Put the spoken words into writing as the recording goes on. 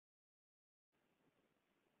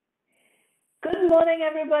morning,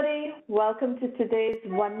 everybody. Welcome to today's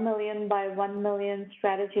 1 million by 1 million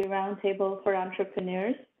strategy roundtable for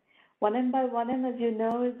entrepreneurs. 1M by 1M, as you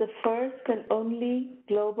know, is the first and only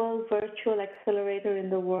global virtual accelerator in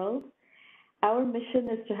the world. Our mission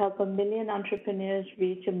is to help 1 million entrepreneurs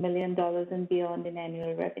reach $1 million and beyond in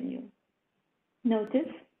annual revenue.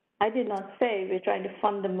 Notice, I did not say we're trying to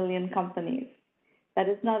fund 1 million companies. That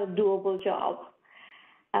is not a doable job.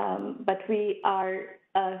 But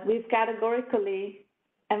we've categorically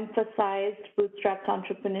emphasized bootstrapped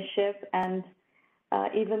entrepreneurship, and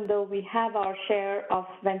even though we have our share of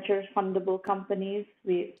venture fundable companies,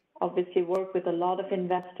 we obviously work with a lot of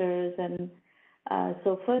investors and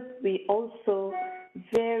so forth. We also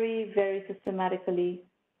very, very systematically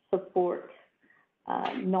support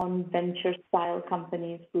non-venture style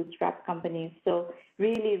companies, bootstrap companies. So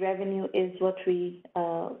really, revenue is what we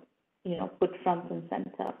put front and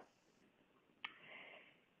center.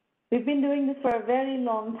 We've been doing this for a very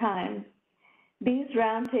long time. These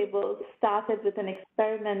roundtables started with an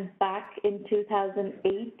experiment back in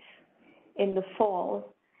 2008 in the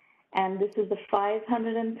fall, and this is the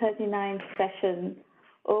 539th session.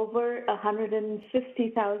 Over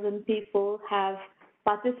 150,000 people have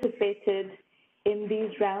participated in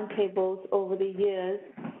these roundtables over the years,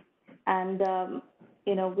 and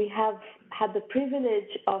we have had the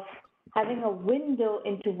privilege of having a window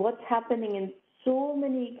into what's happening in so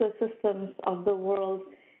many ecosystems of the world.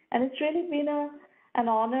 And it's really been an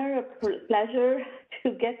honor, a pleasure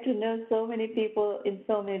to get to know so many people in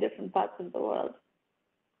so many different parts of the world.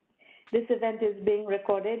 This event is being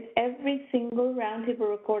recorded. Every single roundtable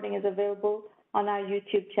recording is available on our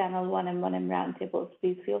YouTube channel, 1M1M Roundtables.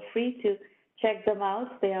 Please feel free to check them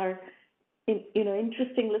out. They are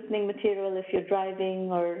interesting listening material if you're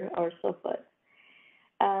driving or so forth.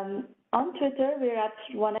 On Twitter, we're at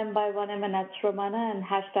 1M1M and at Romana, and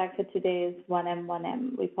hashtag for today is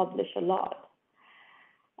 1M1M. We publish a lot.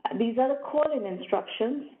 These are the call-in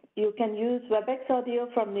instructions. You can use WebEx audio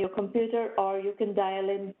from your computer, or you can dial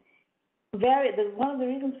in. One of the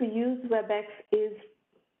reasons we use WebEx is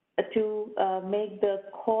to make the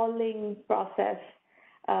calling process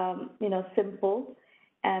simple.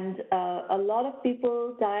 And a lot of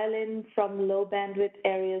people dial in from low bandwidth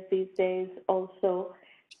areas these days also.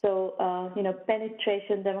 So,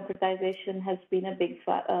 penetration, democratization has been a big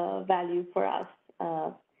value for us.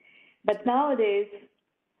 But nowadays,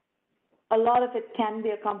 a lot of it can be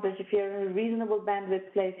accomplished. If you're in a reasonable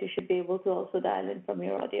bandwidth place, you should be able to also dial in from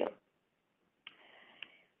your audio.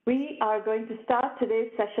 We are going to start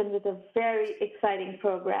today's session with a very exciting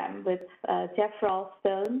program with Geoff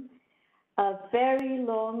Ralston, a very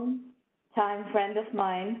long time friend of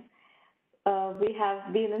mine. We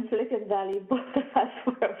have been in Silicon Valley, both of us,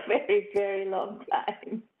 for a very, very long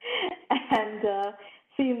time, and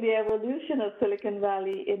seen the evolution of Silicon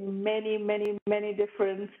Valley in many, many, many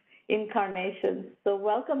different incarnations. So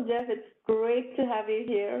welcome, Geoff. It's great to have you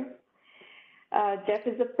here. Geoff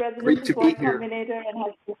is the president of Y Combinator,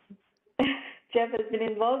 and Geoff has been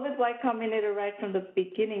involved with Y Combinator right from the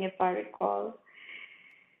beginning, if I recall.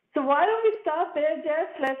 So why don't we start there,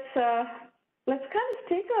 Geoff? Let's kind of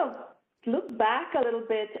take a look back a little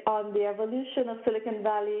bit on the evolution of Silicon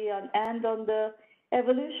Valley and on the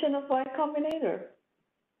evolution of Y Combinator.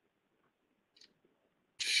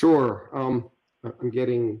 Sure.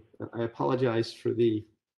 I apologize for the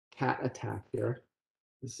cat attack there.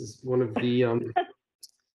 This is one of the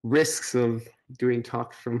risks of doing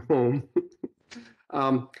talks from home.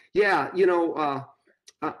 I've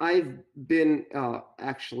been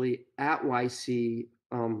actually at YC,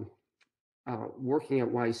 working at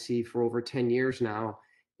YC for over 10 years now,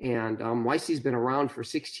 and YC's been around for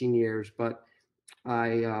 16 years, but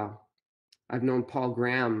I've known Paul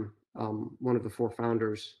Graham, one of the four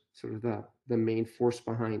founders, sort of the main force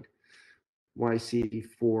behind YC,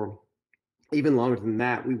 for even longer than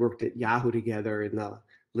that. We worked at Yahoo together in the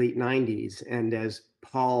late 90s, and as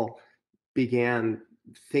Paul began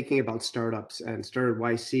thinking about startups and started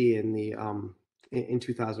YC in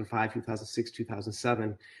 2005, 2006,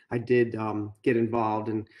 2007, I did get involved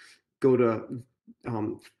and go to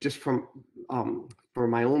just for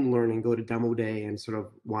my own learning, go to demo day and sort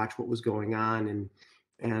of watch what was going on,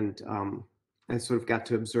 and sort of got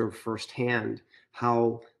to observe firsthand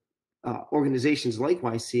how organizations like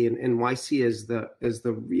YC and YC as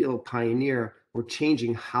the real pioneer were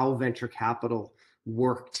changing how venture capital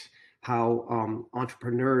worked, how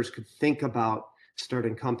entrepreneurs could think about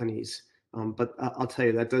starting companies. But I'll tell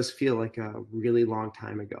you, that does feel like a really long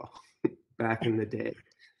time ago, back in the day.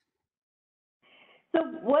 So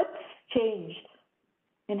what's changed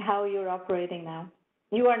in how you're operating now?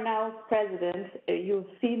 you are now president. You've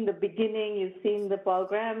seen the beginning, you've seen the Paul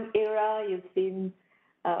Graham era, you've seen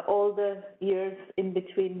all the years in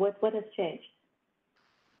between. What has changed?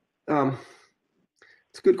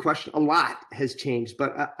 It's a good question. A lot has changed,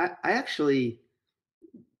 but I actually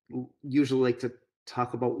usually like to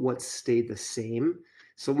talk about what stayed the same.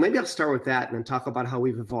 So maybe I'll start with that and then talk about how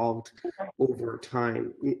we've evolved over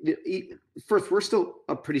time. First, we're still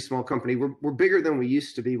a pretty small company. We're bigger than we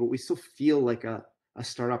used to be, but we still feel like a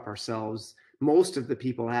startup ourselves. Most of the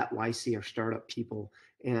people at YC are startup people,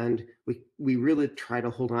 and we really try to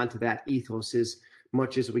hold on to that ethos as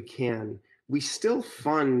much as we can. We still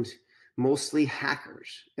fund mostly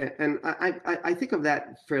hackers. And I think of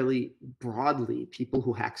that fairly broadly. People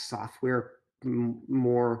who hack software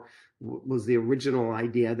more was the original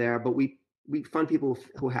idea there, but we fund people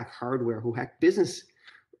who hack hardware, who hack business,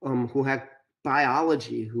 who hack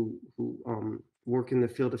biology, who work in the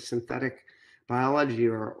field of synthetic biology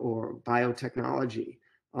or biotechnology.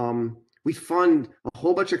 We fund a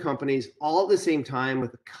whole bunch of companies all at the same time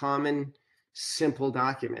with common, simple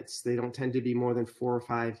documents. They don't tend to be more than 4 or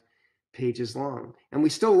 5 pages long. And we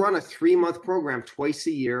still run a 3-month program twice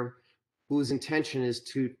a year whose intention is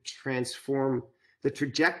to transform the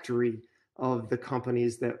trajectory of the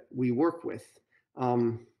companies that we work with.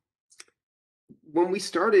 When we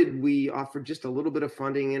started, we offered just a little bit of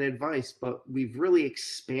funding and advice, but we've really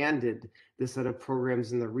expanded the set of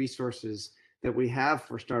programs and the resources that we have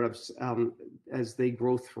for startups as they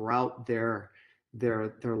grow throughout their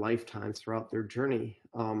lifetimes, throughout their journey.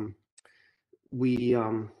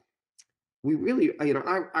 We really,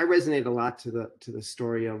 I resonate a lot to the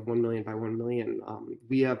story of 1Mby1M.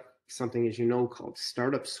 We have something, as you know, called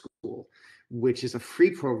Startup School, which is a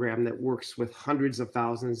free program that works with hundreds of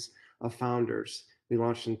thousands of founders. We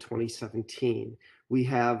launched in 2017. We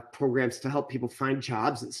have programs to help people find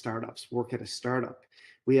jobs at startups, work at a startup.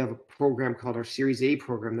 We have a program called our Series A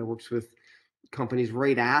program that works with companies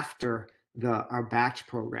right after our batch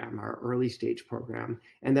program, our early stage program.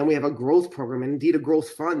 And then we have a growth program, and indeed a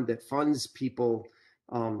growth fund that funds people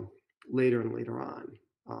later and later on.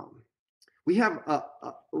 We have,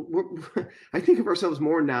 I think of ourselves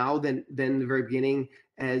more now than the very beginning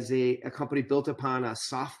as a company built upon a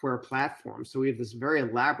software platform. So we have this very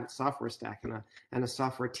elaborate software stack and a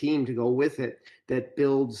software team to go with it that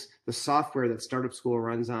builds the software that Startup School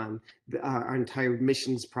runs on, our entire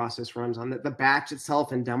admissions process runs on, the batch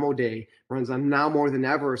itself and demo day runs on now more than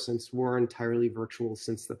ever, since we're entirely virtual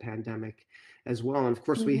since the pandemic as well. And of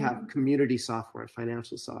course, we have community software and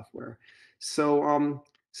financial software. So,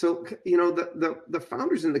 the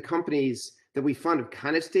founders in the companies that we fund have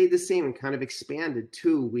kind of stayed the same and kind of expanded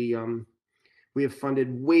too. We have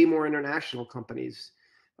funded way more international companies.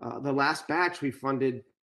 The last batch we funded,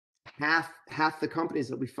 half the companies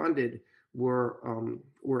that we funded were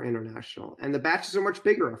international, and the batches are much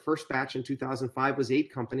bigger. Our first batch in 2005 was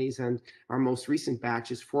 8 companies, and our most recent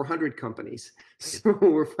batch is 400 companies. So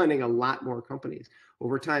we're funding a lot more companies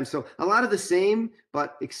over time. So a lot of the same,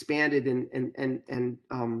 but expanded and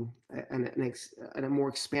a more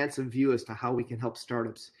expansive view as to how we can help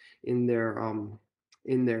startups in their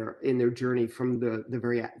journey from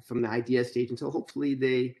the idea stage until hopefully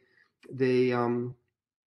they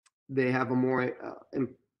have a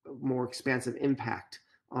more expansive impact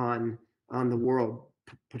on the world,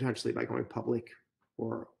 potentially by going public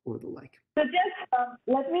or the like. So just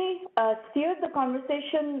let me steer the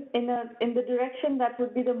conversation in the direction that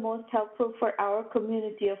would be the most helpful for our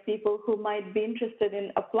community of people who might be interested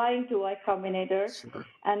in applying to Y Combinator. Sure.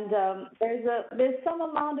 And there's some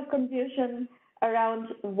amount of confusion around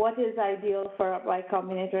what is ideal for Y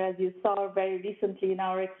Combinator, as you saw very recently in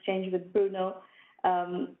our exchange with Bruno.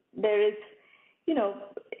 There is,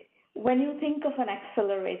 when you think of an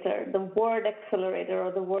accelerator, the word accelerator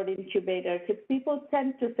or the word incubator, people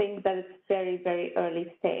tend to think that it's very, very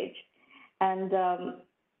early stage. And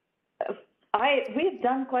we've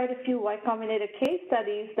done quite a few Y Combinator case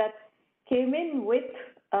studies that came in with,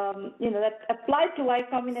 that applied to Y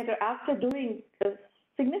Combinator after doing a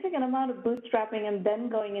significant amount of bootstrapping and then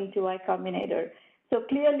going into Y Combinator. So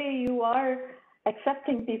clearly you are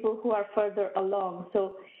accepting people who are further along.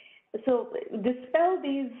 So dispel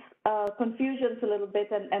these confusions a little bit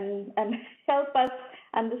and help us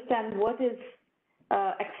understand what is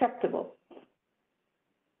acceptable.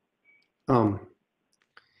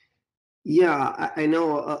 Yeah, I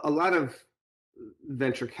know a lot of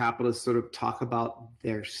venture capitalists sort of talk about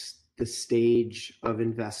the stage of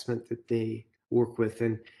investment that they work with,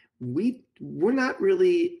 and we're not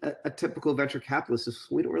really a typical venture capitalist.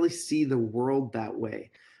 We don't really see the world that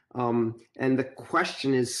way. And the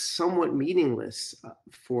question is somewhat meaningless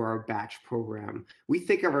for our batch program. We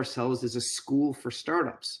think of ourselves as a school for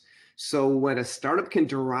startups. So when a startup can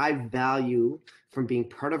derive value from being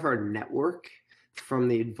part of our network, from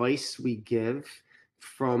the advice we give,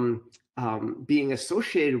 from being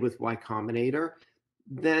associated with Y Combinator,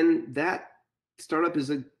 then that startup is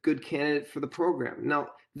a good candidate for the program. Now,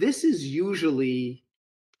 this is usually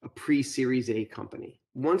a pre-Series A company.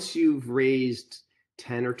 Once you've raised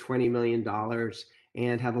 10 or 20 million dollars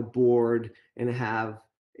and have a board and have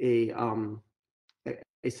a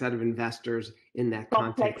set of investors in that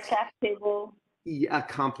Complex context, cap table. a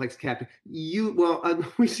complex cap.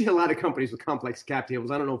 We see a lot of companies with complex cap tables.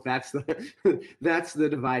 I don't know if that's the that's the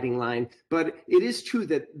dividing line, but it is true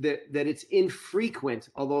that it's infrequent,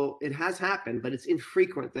 although it has happened, but it's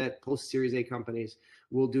infrequent that post Series A companies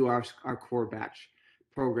will do our core batch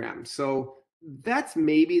program. So that's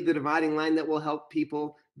maybe the dividing line that will help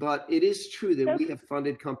people, but it is true that we have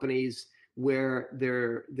funded companies where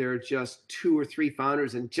there are just 2 or 3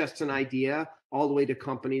 founders and just an idea, all the way to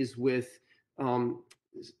companies with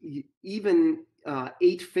even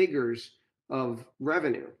 8 figures of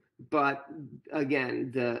revenue. But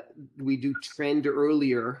again, we do trend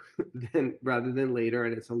earlier rather than later,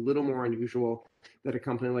 and it's a little more unusual that a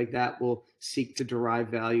company like that will seek to derive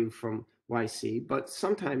value from YC. But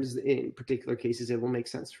sometimes, in particular cases, it will make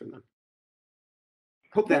sense for them.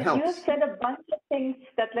 Hope that helps. You have said a bunch of things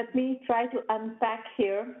that let me try to unpack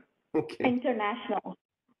here. Okay. International.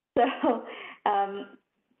 So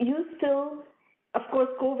you still, of course,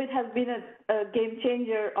 COVID has been a game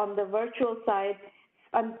changer on the virtual side.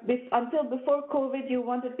 Until before COVID, you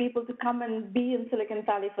wanted people to come and be in Silicon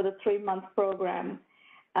Valley for the 3-month program.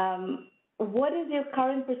 What is your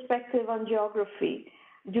current perspective on geography?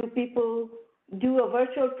 Do people do a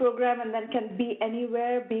virtual program and then can be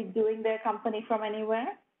anywhere, be doing their company from anywhere?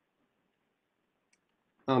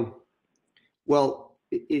 Well,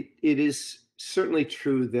 it is certainly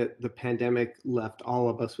true that the pandemic left all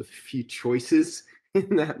of us with few choices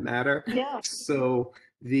in that matter. Yeah. So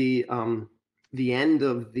the end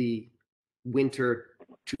of the winter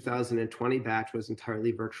 2020 batch was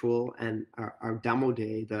entirely virtual, and our demo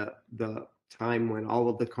day, the time when all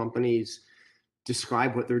of the companies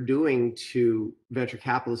describe what they're doing to venture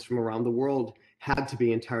capitalists from around the world, had to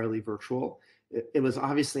be entirely virtual. It was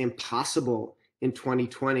obviously impossible in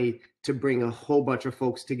 2020 to bring a whole bunch of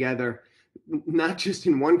folks together, not just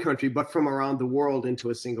in one country, but from around the world into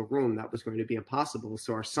a single room. That was going to be impossible.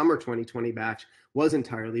 So our summer 2020 batch was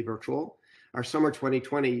entirely virtual. Our summer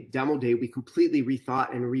 2020 demo day, we completely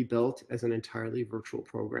rethought and rebuilt as an entirely virtual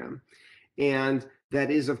program. And that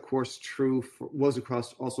is, of course,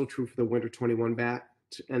 also true for the winter 21 batch,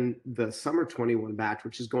 and the summer 21 batch,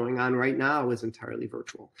 which is going on right now, is entirely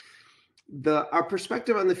virtual. Our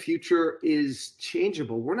perspective on the future is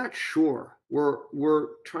changeable. We're not sure. We're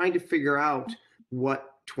trying to figure out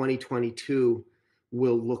what 2022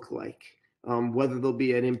 will look like, whether there'll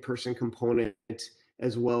be an in-person component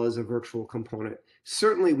as well as a virtual component.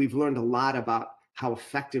 Certainly, we've learned a lot about how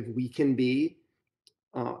effective we can be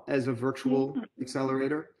as a virtual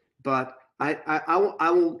accelerator, but I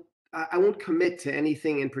won't commit to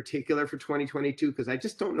anything in particular for 2022 because I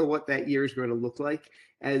just don't know what that year is going to look like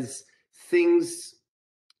as things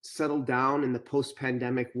settle down in the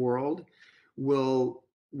post-pandemic world. Will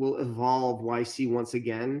evolve YC once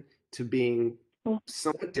again to being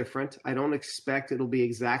somewhat different. I don't expect it'll be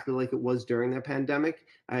exactly like it was during the pandemic.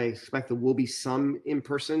 I expect there will be some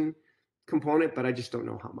in-person component, but I just don't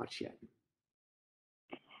know how much yet.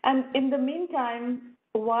 And in the meantime,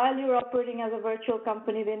 while you're operating as a virtual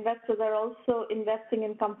company, the investors are also investing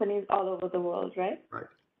in companies all over the world, right? Right.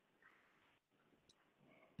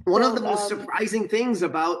 One of the most surprising things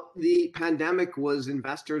about the pandemic was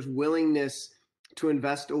investors' willingness to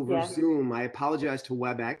invest over Zoom. I apologize to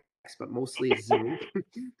WebEx, but mostly it's Zoom.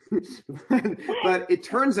 But it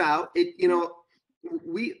turns out,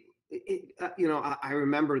 I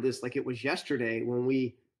remember this like it was yesterday when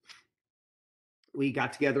we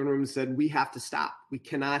got together in a room and said, we have to stop. We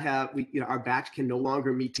cannot have, our batch can no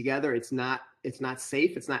longer meet together. It's not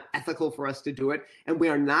safe. It's not ethical for us to do it. And we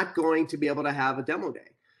are not going to be able to have a demo day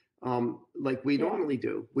like we normally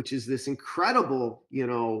do, which is this incredible,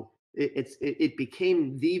 it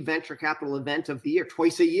became the venture capital event of the year,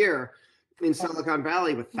 twice a year in Silicon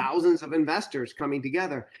Valley with thousands of investors coming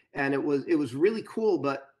together. And it was really cool,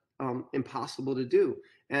 but impossible to do.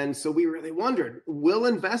 And so we really wondered, will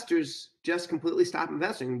investors just completely stop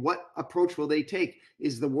investing? What approach will they take?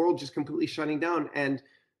 Is the world just completely shutting down? And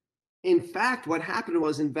in fact, what happened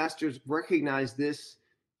was investors recognized this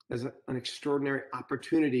as an extraordinary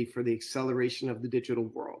opportunity for the acceleration of the digital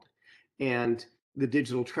world and the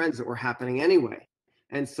digital trends that were happening anyway.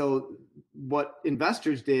 And so what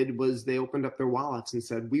investors did was they opened up their wallets and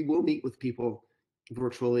said, we will meet with people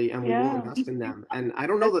virtually and we will invest in them. And I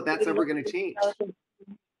don't know that that's ever going to change.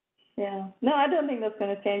 Yeah, no, I don't think that's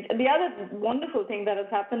going to change. The other wonderful thing that has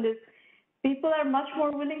happened is people are much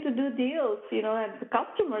more willing to do deals, you know, and the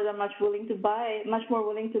customers are much more willing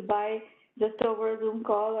to buy just over a Zoom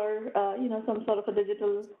call or, you know, some sort of a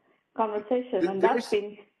digital conversation. And that's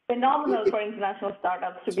been phenomenal for international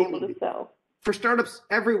startups to be able to sell. For startups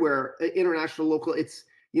everywhere, international, local, it's,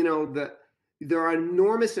 you know, there are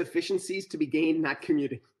enormous efficiencies to be gained not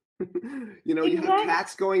commuting. You know, you have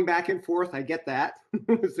cats going back and forth. I get that.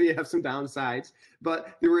 So you have some downsides.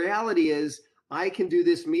 But the reality is I can do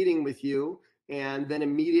this meeting with you and then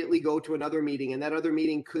immediately go to another meeting. And that other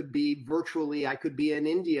meeting could be virtually. I could be in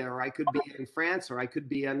India, or I could be in France, or I could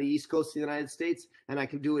be on the East Coast of the United States, and I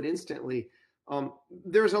can do it instantly.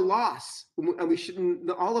 There's a loss, and we shouldn't,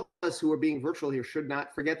 all of us who are being virtual here should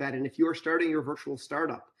not forget that. And if you are starting your virtual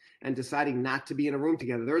startup and deciding not to be in a room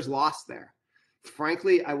together, there's loss there.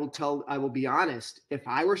 Frankly, I will be honest, if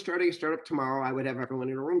I were starting a startup tomorrow, I would have everyone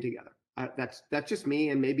in a room together. That's just me,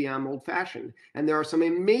 and maybe I'm old fashioned. And there are some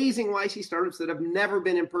amazing YC startups that have never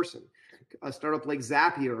been in person. A startup like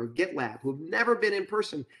Zapier or GitLab, who've never been in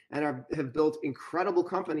person and have built incredible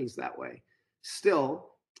companies that way. Still,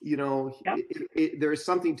 you know, there is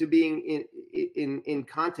something to being in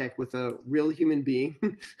contact with a real human being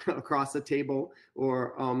across the table,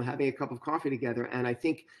 or having a cup of coffee together. And I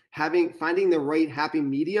think finding the right happy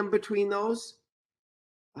medium between those,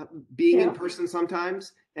 being in person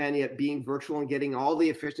sometimes and yet being virtual and getting all the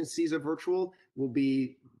efficiencies of virtual, will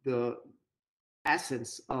be the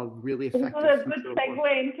essence of really effective. This is a good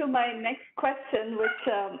segue into my next question, which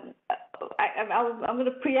I'm going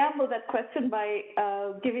to preamble that question by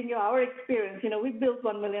giving you our experience. You know, we built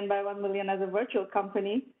 1Mby1M as a virtual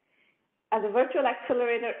company, as a virtual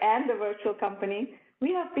accelerator and a virtual company.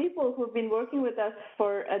 We have people who've been working with us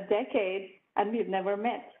for a decade and we've never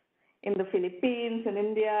met. In the Philippines, in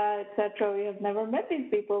India, etc., we have never met these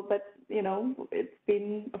people, but you know, it's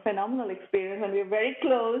been a phenomenal experience, and we're very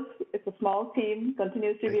close. It's a small team,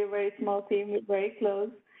 continues to be a very small team. We're very close.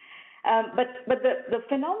 But the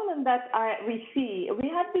phenomenon that we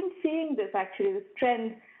have been seeing this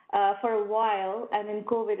trend for a while, and in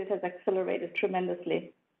COVID it has accelerated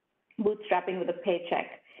tremendously. Bootstrapping with a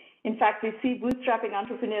paycheck. In fact, we see bootstrapping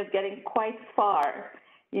entrepreneurs getting quite far.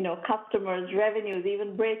 You know, customers, revenues,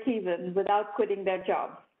 even break even without quitting their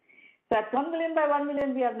jobs. So at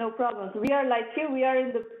 1Mby1M, we have no problems. We are like you. We are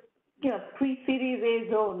in the, you know, pre-Series A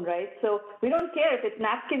zone, right? So we don't care if it's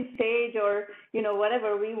napkin stage or, you know,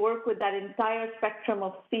 whatever. We work with that entire spectrum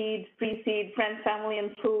of seed, pre-seed, friends, family,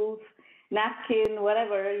 and fools, napkin,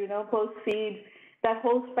 whatever, you know, post-seed, that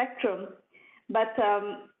whole spectrum. But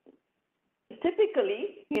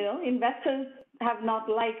typically, you know, investors have not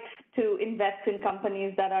liked to invest in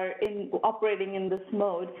companies that are operating in this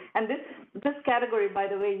mode. And this category, by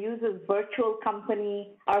the way, uses virtual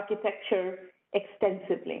company architecture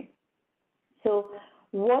extensively. So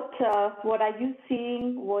what are you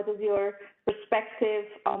seeing? What is your perspective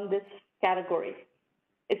on this category?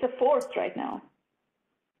 It's a force right now.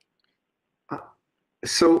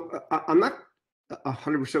 So I'm not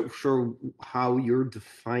 100% sure how you're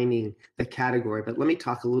defining the category, but let me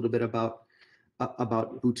talk a little bit about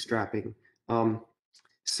bootstrapping.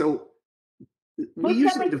 So we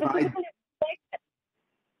usually divide.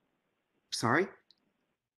 Sorry?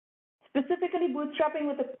 Specifically bootstrapping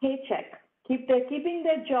with a paycheck. They're keeping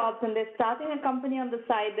their jobs and they're starting a company on the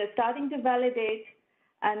side. They're starting to validate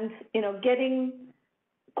and, you know, getting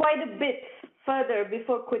quite a bit further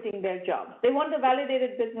before quitting their job. They want a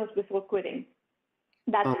validated business before quitting.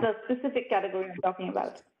 That's the specific category I'm talking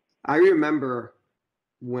about. I remember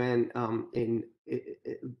when in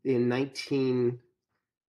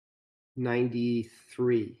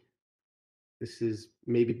 1993, this is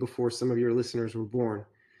maybe before some of your listeners were born,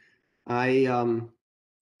 I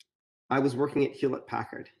was working at Hewlett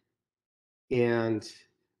Packard, and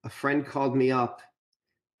a friend called me up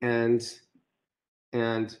and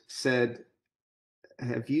said,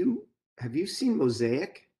 have you seen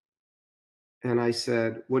Mosaic? And I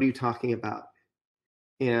said, what are you talking about?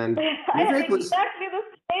 And I had exactly the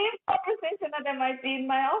same conversation at MIT in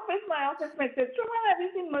my office. My office mate said, Truman, have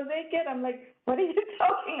you seen Mosaic yet? I'm like, what are you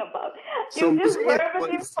talking about? So you just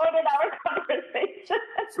verbally quoted our conversation.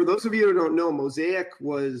 For those of you who don't know, Mosaic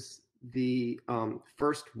was the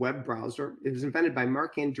first web browser. It was invented by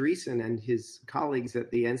Mark Andreessen and his colleagues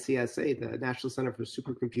at the NCSA, the National Center for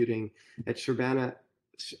Supercomputing at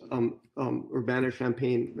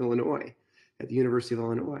Urbana-Champaign, Illinois, at the University of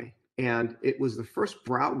Illinois. And it was the first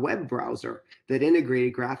web browser that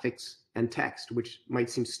integrated graphics and text, which might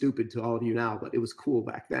seem stupid to all of you now, but it was cool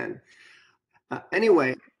back then.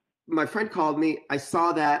 Anyway, my friend called me. I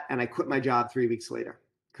saw that and I quit my job 3 weeks later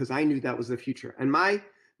because I knew that was the future. And my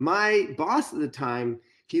boss at the time,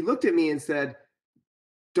 he looked at me and said,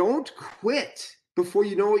 "Don't quit before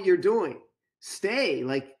you know what you're doing. Stay,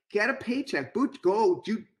 like get a paycheck, go,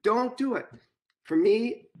 you don't do it." For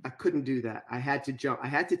me, I couldn't do that. I had to jump. I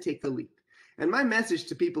had to take the leap. And my message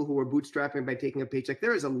to people who are bootstrapping by taking a paycheck,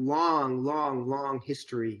 there is a long, long, long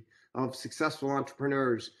history of successful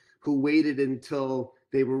entrepreneurs who waited until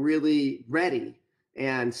they were really ready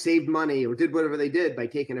and saved money or did whatever they did by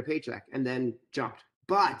taking a paycheck and then jumped.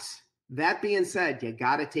 But that being said, you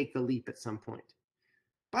got to take the leap at some point.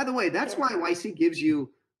 By the way, that's why YC gives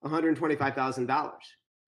you $125,000.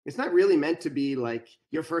 It's not really meant to be like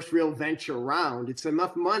your first real venture round. It's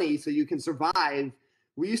enough money so you can survive.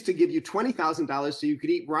 We used to give you $20,000 so you could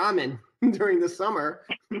eat ramen during the summer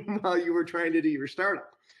while you were trying to do your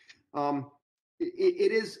startup.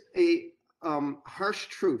 It is a harsh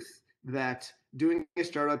truth that doing a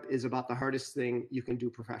startup is about the hardest thing you can do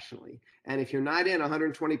professionally. And if you're not in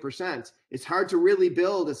 120%, it's hard to really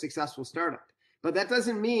build a successful startup. But that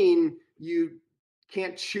doesn't mean you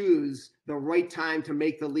can't choose the right time to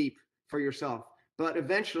make the leap for yourself. But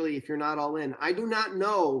eventually, if you're not all in, I do not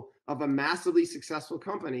know of a massively successful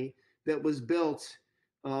company that was built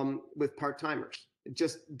with part-timers. It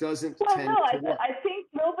just doesn't tend to work. I think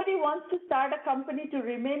nobody wants to start a company to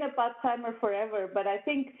remain a part-timer forever. But I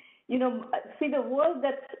think, see, the world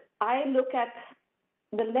that I look at,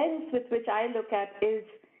 the lens with which I look at is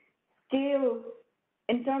scale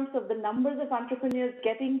in terms of the numbers of entrepreneurs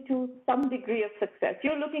getting to some degree of success.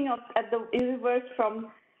 You're looking at the universe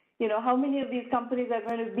from, how many of these companies are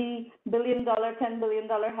going to be $1 billion, $10 billion,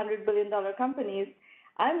 $100 billion companies.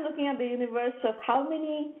 I'm looking at the universe of how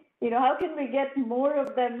many, how can we get more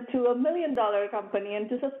of them to $1 million company and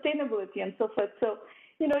to sustainability and so forth. So,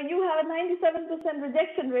 you have a 97%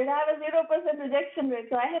 rejection rate, I have a 0% rejection rate.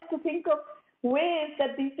 So I have to think of ways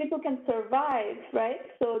that these people can survive, right?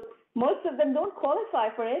 So most of them don't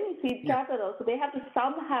qualify for any seed capital, so they have to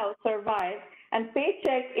somehow survive. And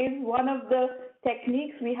paycheck is one of the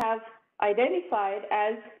techniques we have identified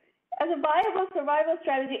as a viable survival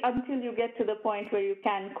strategy until you get to the point where you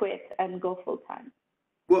can quit and go full time.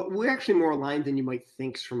 Well, we're actually more aligned than you might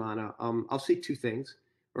think, Shramana. I'll say two things,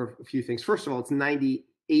 or a few things. First of all, it's 98%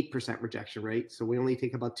 rejection rate, so we only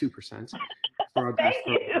take about 2% for our best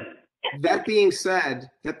program. That being said,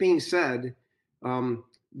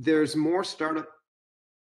 there's more startup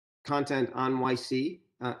content on YC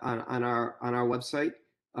on our website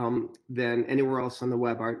than anywhere else on the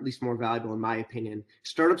web, or at least more valuable in my opinion.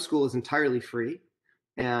 Startup School is entirely free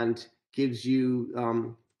and gives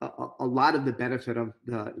you a lot of the benefit of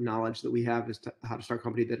the knowledge that we have as to how to start a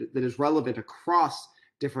company that is relevant across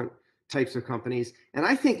different types of companies. And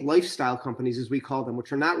I think lifestyle companies, as we call them,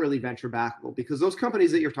 which are not really venture backable, because those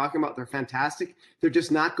companies that you're talking about, they're fantastic. They're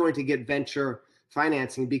just not going to get venture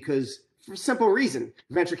financing because, for a simple reason,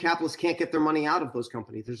 venture capitalists can't get their money out of those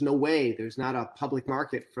companies. There's no way. There's not a public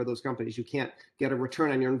market for those companies. You can't get a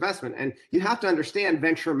return on your investment. And you have to understand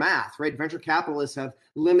venture math, right? Venture capitalists have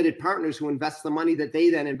limited partners who invest the money that they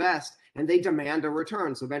then invest, and they demand a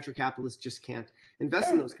return. So venture capitalists just can't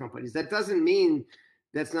invest in those companies. That doesn't mean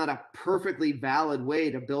that's not a perfectly valid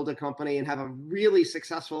way to build a company and have a really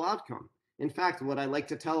successful outcome. In fact, what I like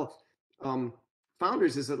to tell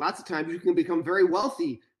founders is that lots of times you can become very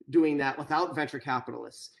wealthy doing that without venture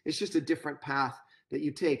capitalists. It's just a different path that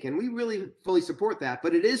you take. And we really fully support that.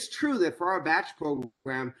 But it is true that for our batch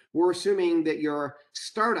program, we're assuming that you're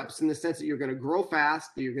startups in the sense that you're going to grow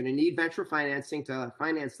fast, that you're going to need venture financing to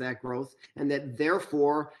finance that growth, and that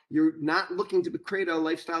therefore you're not looking to create a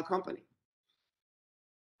lifestyle company.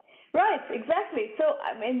 Right, exactly. So,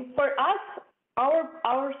 I mean, for us,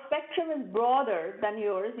 our spectrum is broader than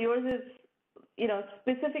yours. Yours is,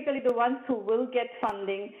 specifically the ones who will get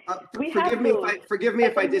funding. Forgive me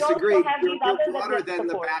if I disagree. You're broader than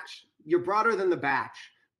the batch. You're broader than the batch,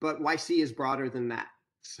 but YC is broader than that.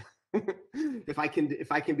 So, if I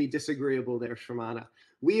can be disagreeable there, Shramana.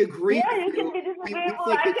 We agree. Yeah, you can be disagreeable.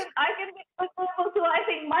 I can be disagreeable too. I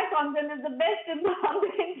think my content is the best on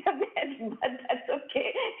the internet, but that's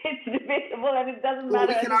okay. It's debatable and it doesn't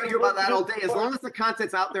matter. We can argue about that all day as long as the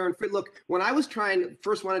content's out there and free. Look, when I was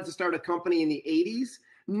first wanted to start a company in the 80s,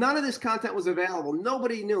 none of this content was available.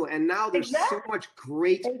 Nobody knew, and now there's so much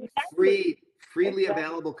great freely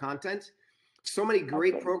available content. So many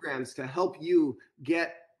great programs to help you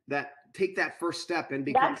get that take that first step and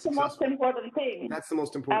become That's successful. the most important thing. That's the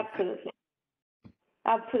most important Absolutely. thing.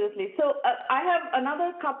 Absolutely. So I have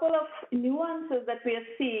another couple of nuances that we are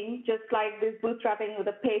seeing, just like this bootstrapping with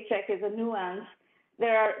a paycheck is a nuance.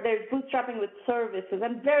 There's bootstrapping with services,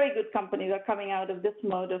 and very good companies are coming out of this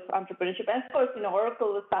mode of entrepreneurship. And of course,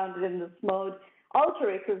 Oracle was founded in this mode.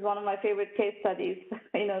 Alteryx is one of my favorite case studies.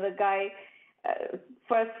 The guy,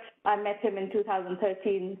 first I met him in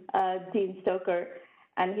 2013, Dean Stoker,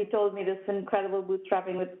 and he told me this incredible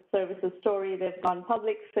bootstrapping with services story. They've gone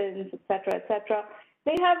public since, et cetera, et cetera.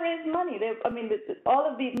 They have raised money.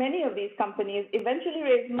 Many of these companies eventually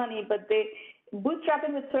raise money, but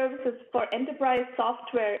bootstrapping with services for enterprise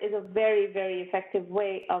software is a very, very effective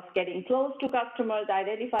way of getting close to customers,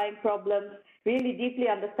 identifying problems, really deeply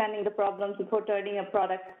understanding the problems before turning a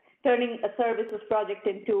services project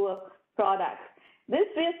into a product. This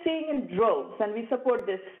we're seeing in droves, and we support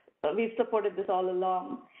this. We've supported this all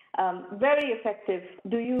along. Very effective.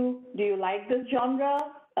 Do you like this genre?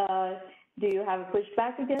 Do you have a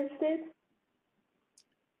pushback against it?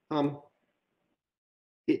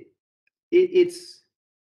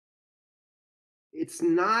 It's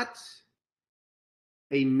not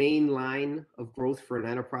a main line of growth for an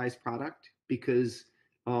enterprise product, because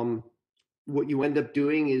what you end up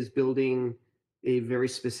doing is building a very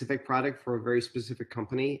specific product for a very specific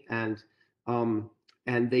company, and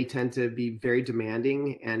they tend to be very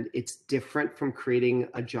demanding, and it's different from creating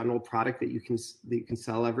a general product that you can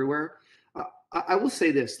sell everywhere. I will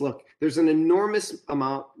say this, look, there's an enormous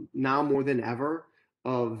amount now more than ever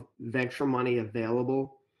of venture money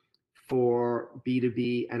available for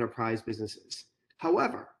B2B enterprise businesses.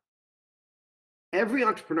 However, every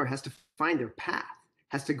entrepreneur has to find their path,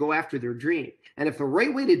 has to go after their dream. And if the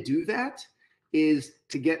right way to do that is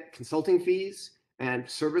to get consulting fees and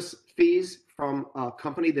service fees from a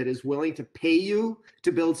company that is willing to pay you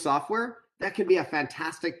to build software, that can be a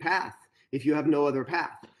fantastic path if you have no other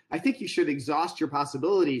path. I think you should exhaust your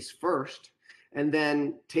possibilities first, and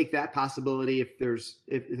then take that possibility if there's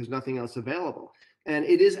nothing else available. And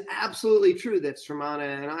it is absolutely true that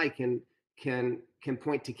Sramana and I can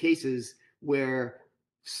point to cases where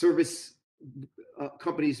service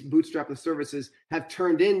companies bootstrap the services have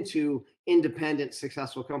turned into independent,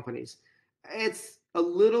 successful companies. It's a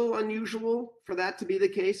little unusual for that to be the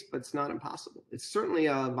case, but it's not impossible. It's certainly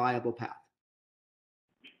a viable path.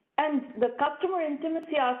 And the customer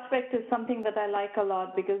intimacy aspect is something that I like a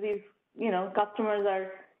lot, because these, customers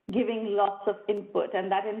are giving lots of input,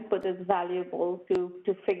 and that input is valuable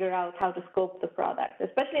to figure out how to scope the product,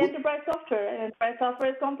 especially enterprise software. And enterprise software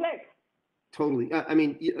is complex. Totally. I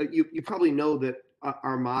mean, you probably know that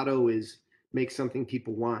our motto is make something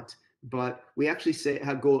people want, but we actually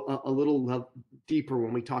go a little deeper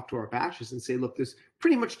when we talk to our batches and say, look, there's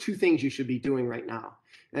pretty much two things you should be doing right now.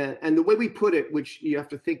 And the way we put it, which you have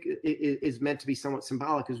to think is meant to be somewhat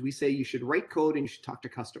symbolic, is we say you should write code and you should talk to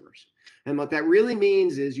customers. And what that really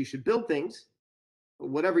means is you should build things,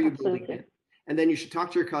 whatever you're building in, and then you should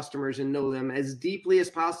talk to your customers and know them as deeply as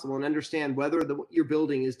possible and understand whether what you're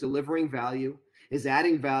building is delivering value, is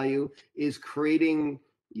adding value, is creating,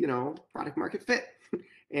 product market fit.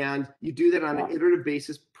 And you do that on an iterative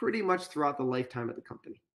basis pretty much throughout the lifetime of the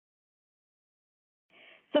company.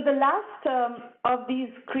 So the last of these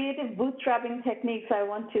creative bootstrapping techniques I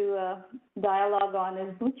want to dialogue on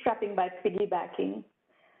is bootstrapping by piggybacking,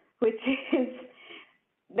 which is,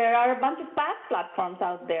 there are a bunch of PaaS platforms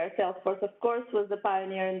out there. Salesforce, of course, was the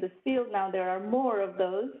pioneer in this field. Now there are more of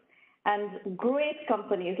those. And great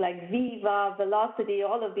companies like Viva, Velocity,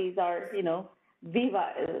 all of these are,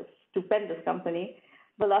 Viva is a stupendous company.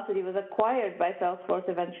 Velocity was acquired by Salesforce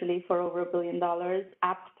eventually for over $1 billion.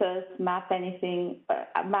 Aptus, MapAnything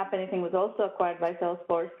was also acquired by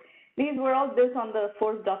Salesforce. These were all built on the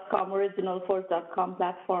Force.com, original Force.com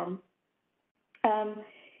platform.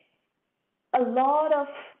 A lot of,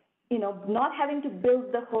 not having to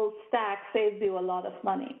build the whole stack saves you a lot of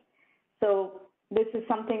money. So this is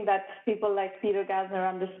something that people like Peter Gassner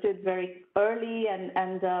understood very early,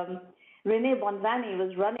 and Renee Bonvani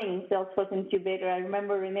was running Salesforce Incubator. I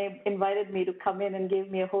remember Renee invited me to come in and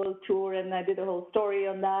gave me a whole tour, and I did a whole story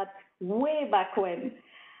on that way back when.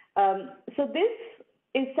 So this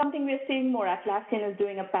is something we're seeing more. Atlassian is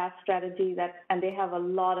doing a PaaS strategy and they have a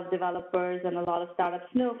lot of developers and a lot of startups.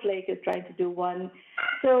 Snowflake is trying to do one.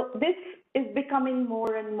 So this is becoming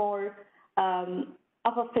more and more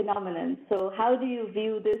of a phenomenon. So how do you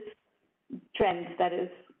view this trend that is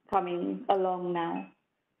coming along now?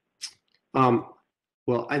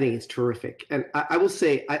 Well, I think it's terrific. And I will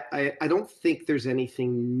say, I don't think there's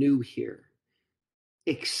anything new here,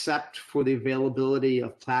 except for the availability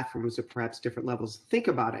of platforms at perhaps different levels. Think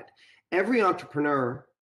about it. every entrepreneur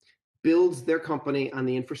builds their company on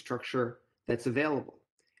the infrastructure that's available.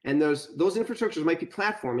 And those infrastructures might be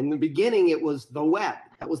platform. In the beginning, it was the web.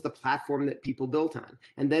 That was the platform that people built on.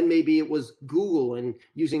 And then maybe it was Google and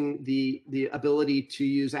using the ability to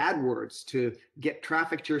use AdWords to get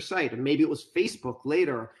traffic to your site. And maybe it was Facebook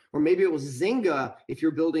later, or maybe it was Zynga if you're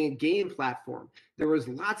building a game platform. There was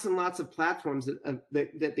lots and lots of platforms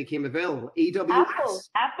that became available. AWS.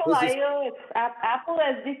 Apple iOS, Apple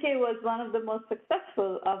SDK was one of the most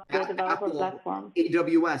successful of the developer platforms.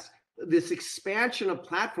 AWS. This expansion of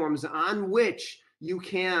platforms on which you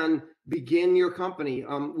can begin your company.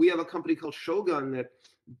 We have a company called Shogun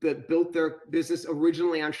that built their business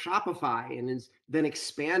originally on Shopify and is then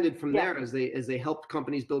expanded from there as they helped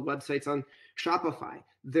companies build websites on Shopify.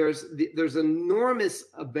 There's enormous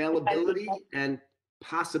availability and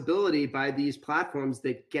possibility by these platforms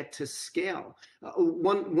that get to scale.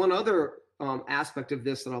 One other aspect of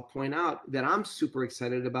this that I'll point out that I'm super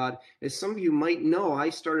excited about is, some of you might know, I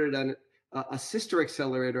started a sister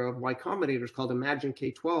accelerator of Y Combinator called Imagine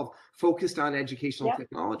K-12, focused on educational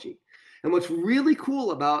technology. And what's really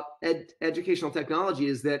cool about educational technology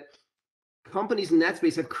is that companies in that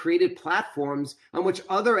space have created platforms on which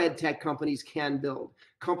other ed tech companies can build.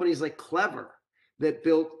 Companies like Clever that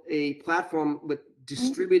built a platform with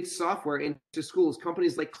distribute software into schools.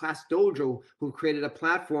 Companies like Class Dojo, who created a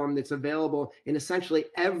platform that's available in essentially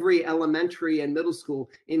every elementary and middle school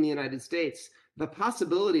in the United States. The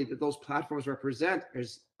possibility that those platforms represent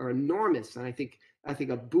are enormous, and I think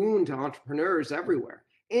a boon to entrepreneurs everywhere.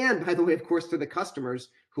 And by the way, of course, to the customers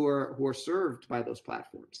who are served by those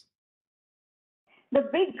platforms.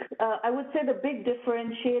 I would say the big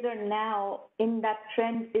differentiator now in that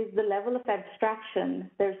trend is the level of abstraction.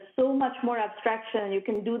 There's so much more abstraction. You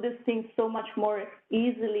can do this thing so much more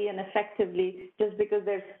easily and effectively just because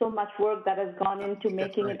there's so much work that has gone into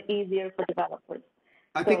making it easier for developers.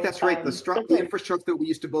 I think that's right. The infrastructure that we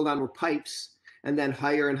used to build on were pipes, and then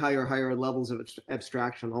higher and higher levels of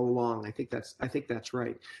abstraction all along. I think that's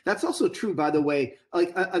right. That's also true, by the way.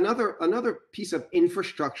 Like another piece of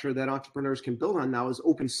infrastructure that entrepreneurs can build on now is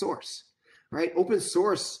open source, right? Open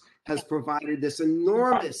source has provided this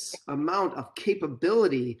enormous amount of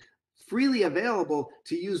capability freely available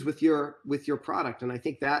to use with your product. And I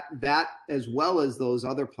think that as well as those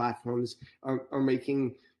other platforms are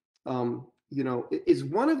making is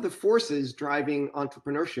one of the forces driving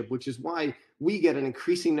entrepreneurship, which is why we get an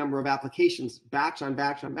increasing number of applications, batch on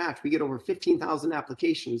batch on batch. We get over 15,000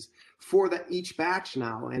 applications for each batch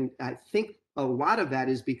now. And I think a lot of that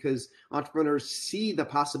is because entrepreneurs see the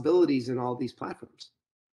possibilities in all these platforms.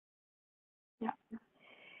 Yeah.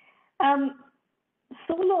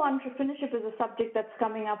 Solo entrepreneurship is a subject that's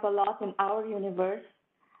coming up a lot in our universe.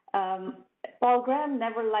 Paul Graham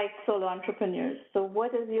never liked solo entrepreneurs. So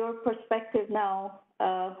what is your perspective now,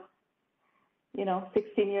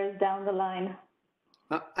 16 years down the line?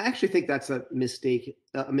 I actually think that's a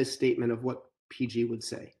misstatement of what PG would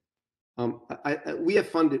say. We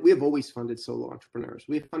have always funded solo entrepreneurs.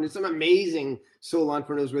 We have funded some amazing solo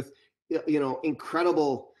entrepreneurs with,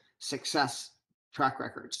 incredible success track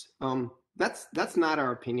records. That's not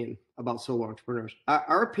our opinion about solo entrepreneurs.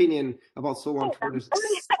 Our opinion about solo entrepreneurs.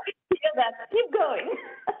 Keep going.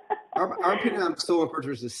 Our opinion on solo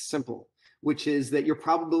entrepreneurs is simple, which is that your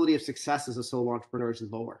probability of success as a solo entrepreneur is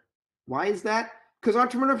lower. Why is that? Because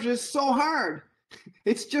entrepreneurship is so hard.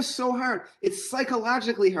 It's just so hard. It's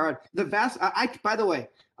psychologically hard. By the way,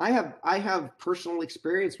 I have personal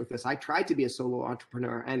experience with this. I tried to be a solo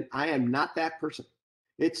entrepreneur, and I am not that person.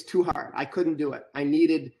 It's too hard. I couldn't do it. I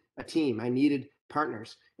needed a team. I needed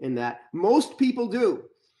partners in that. Most people do.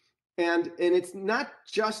 And it's not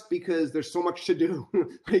just because there's so much to do.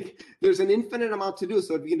 Like, there's an infinite amount to do.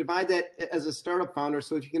 So if you can divide that as a startup founder,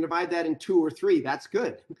 so if you can divide that in 2 or 3, that's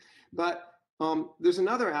good. But there's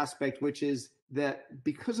another aspect, which is that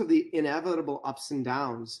because of the inevitable ups and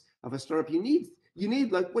downs of a startup, you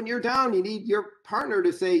need, like, when you're down, you need your partner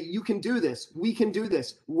to say, you can do this, we can do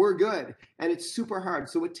this, we're good. And it's super hard.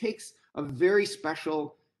 So it takes a very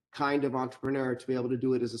special kind of entrepreneur to be able to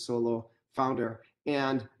do it as a solo founder.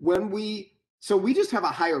 And we just have a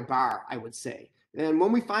higher bar, I would say. And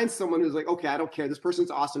when we find someone who's like, okay, I don't care, this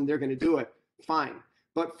person's awesome, they're going to do it, fine.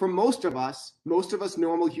 But for most of us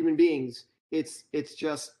normal human beings, it's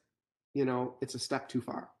just, it's a step too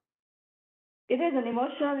far. It is an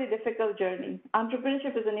emotionally difficult journey.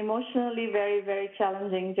 Entrepreneurship is an emotionally very, very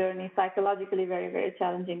challenging journey, psychologically very, very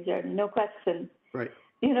challenging journey, no question. Right.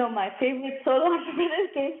 My favorite solo entrepreneur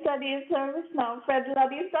case study is ServiceNow. Fred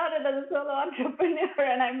Luddy started as a solo entrepreneur,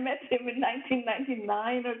 and I met him in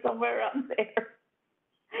 1999 or somewhere around there.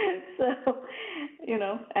 So,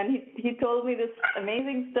 and he told me this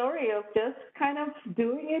amazing story of just kind of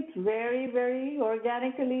doing it very, very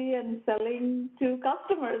organically and selling to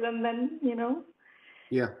customers. And then,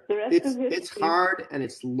 Yeah, the rest is history. it's hard and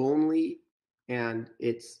it's lonely and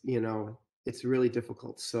it's really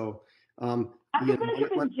difficult. So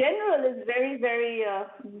entrepreneurship in general is very, very,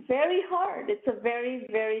 very hard. It's a very,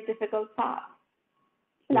 very difficult path.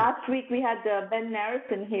 Yeah. Last week we had Ben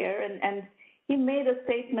Narrison here, and he made a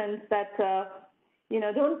statement that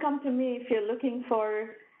don't come to me if you're looking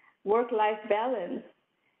for work-life balance.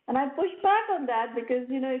 And I pushed back on that because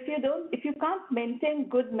if you can't maintain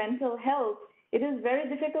good mental health, it is very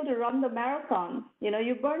difficult to run the marathon.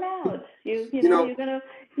 You burn out. You're gonna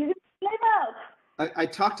flame out. I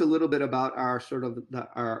talked a little bit about our sort of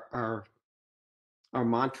our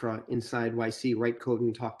mantra inside YC: write code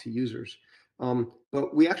and talk to users.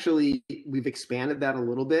 But we've expanded that a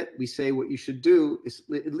little bit. We say what you should do is,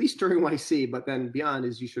 at least during YC, but then beyond,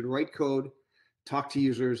 is you should write code, talk to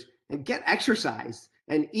users, and get exercise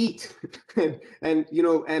and eat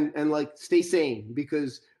and like stay sane,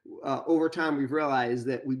 because over time we've realized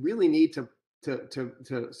that we really need to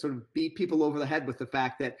sort of beat people over the head with the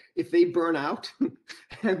fact that if they burn out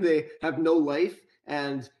and they have no life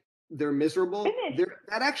and they're miserable,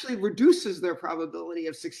 that actually reduces their probability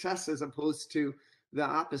of success as opposed to the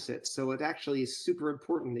opposite. So it actually is super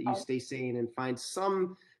important that you stay sane and find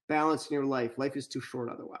some balance in your life. Life is too short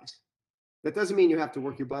otherwise. That doesn't mean you have to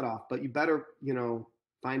work your butt off, but you better,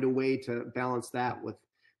 find a way to balance that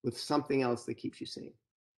with something else that keeps you sane.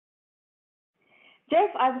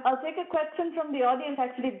 Geoff, I'll take a question from the audience.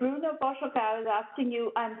 Actually, Bruno Poshoka is asking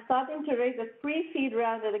you, I'm starting to raise a pre-seed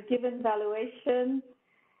round at a given valuation.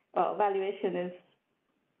 Valuation is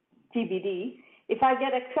TBD. If I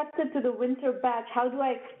get accepted to the winter batch, how do I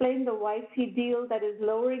explain the YC deal that is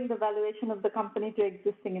lowering the valuation of the company to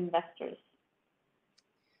existing investors?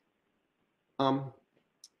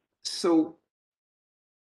 So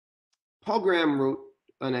Paul Graham wrote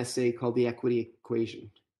an essay called The Equity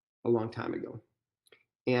Equation a long time ago.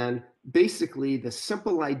 And basically the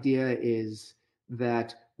simple idea is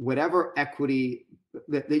that whatever equity,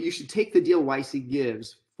 that you should take the deal YC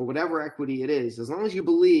gives for whatever equity it is, as long as you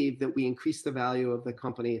believe that we increase the value of the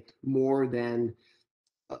company more than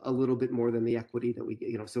a little bit more than the equity that we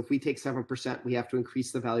get. So if we take 7%, we have to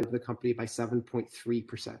increase the value of the company by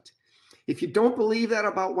 7.3%. If you don't believe that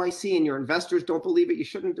about YC and your investors don't believe it, you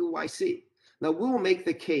shouldn't do YC. Now, we will make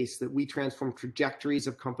the case that we transform trajectories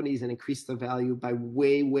of companies and increase the value by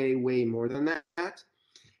way, way, way more than that.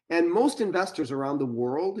 And most investors around the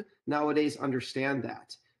world nowadays understand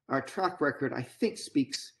that. Our track record, I think,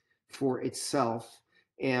 speaks for itself,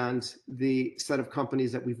 and the set of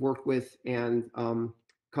companies that we've worked with and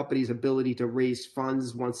companies' ability to raise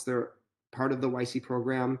funds once they're part of the YC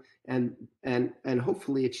program and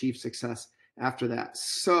hopefully achieve success after that.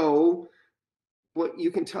 So what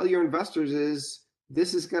you can tell your investors is,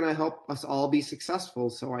 this is going to help us all be successful,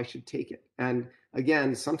 so I should take it. And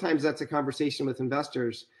again, sometimes that's a conversation with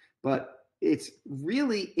investors, but it's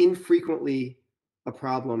really infrequently a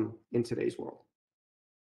problem in today's world.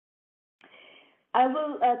 I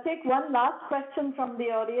will take one last question from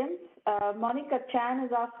the audience. Monica Chan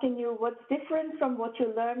is asking you, what's different from what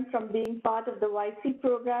you learned from being part of the YC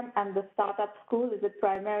program and the startup school? Is it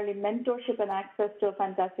primarily mentorship and access to a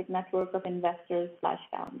fantastic network of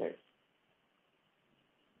investors/founders?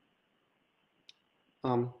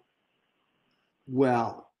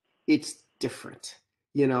 Well, it's different.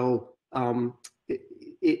 You're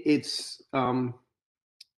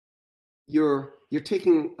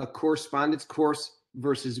taking a correspondence course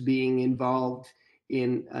versus being involved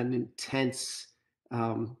in an intense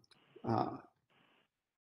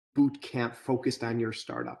boot camp focused on your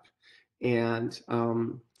startup. And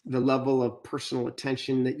the level of personal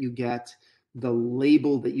attention that you get, the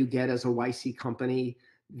label that you get as a YC company,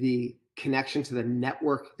 the connection to the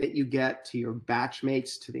network that you get, to your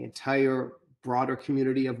batchmates, to the entire broader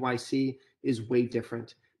community of YC is way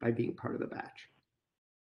different by being part of the batch.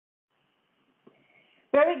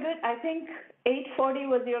 Very good. I think 8:40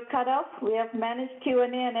 was your cutoff. We have managed Q&A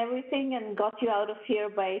and everything and got you out of here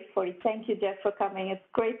by 8:40. Thank you, Geoff, for coming. It's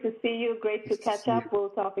great to see you. Great to catch up. We'll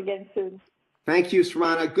talk again soon. Thank you,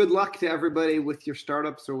 Sramana. Good luck to everybody with your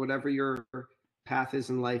startups or whatever your path is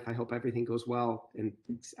in life. I hope everything goes well and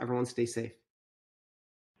everyone stay safe.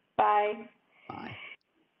 Bye. Bye.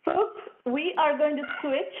 Folks, we are going to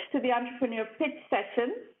switch to the entrepreneur pitch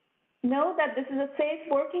session. Know that this is a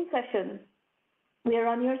safe working session. We are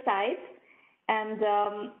on your side, and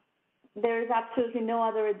there is absolutely no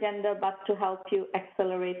other agenda but to help you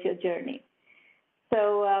accelerate your journey.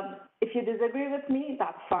 So if you disagree with me,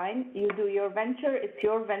 that's fine. You do your venture. It's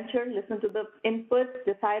your venture. Listen to the inputs,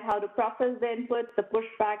 decide how to process the inputs, the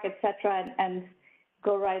pushback, etc., and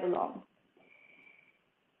go right along.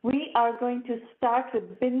 We are going to start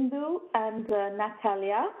with Bindu and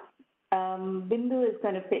Natalia. Bindu is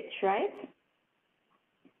going to pitch, right?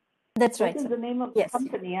 That's right. What is the name of the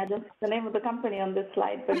company? I don't know the name of the company on this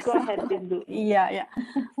slide, but go ahead, Bindu. Yeah.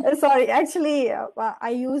 Sorry, actually, I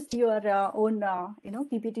used your own,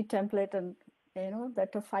 PPT template and,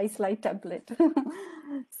 that a 5-slide template.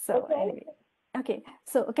 So anyway, okay.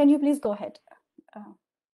 So can you please go ahead?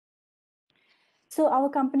 So our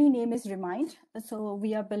company name is Remind. So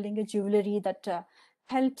we are building a jewelry that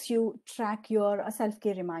helps you track your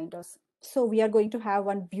self-care reminders. So we are going to have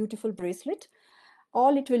one beautiful bracelet.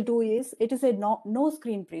 All it will do is, it is a no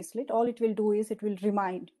screen bracelet. All it will do is it will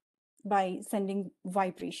remind by sending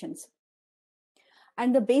vibrations.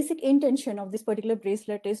 And the basic intention of this particular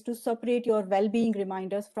bracelet is to separate your well-being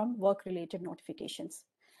reminders from work-related notifications.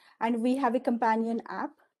 And we have a companion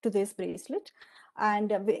app to this bracelet,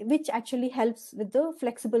 and which actually helps with the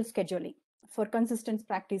flexible scheduling for consistent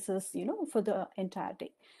practices, for the entire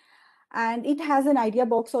day. And it has an idea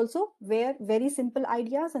box also, where very simple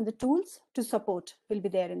ideas and the tools to support will be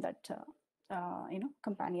there in that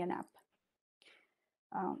companion app.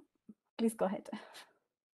 Please go ahead.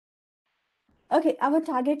 Okay, our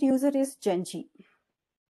target user is Gen Z.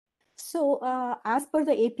 So as per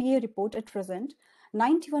the APA report at present,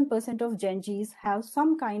 91% of Gen Zs have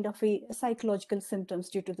some kind of a psychological symptoms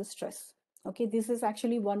due to the stress. Okay, this is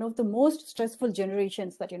actually one of the most stressful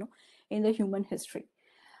generations that, in the human history.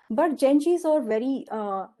 But Gen Zs are very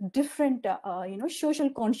different, social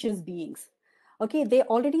conscious beings. Okay, they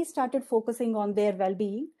already started focusing on their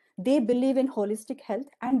well-being. They believe in holistic health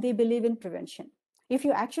and they believe in prevention. If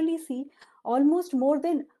you actually see, almost more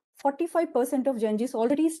than 45% of Gen Zs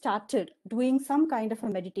already started doing some kind of a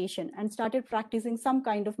meditation and started practicing some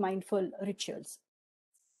kind of mindful rituals.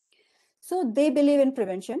 So they believe in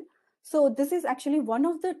prevention. So this is actually one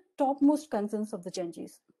of the topmost concerns of the Gen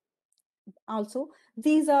Zs. Also,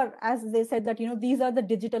 these are, as they said, that these are the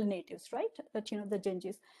digital natives, right? That the Gen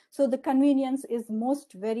Zs. So the convenience is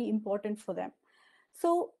most very important for them.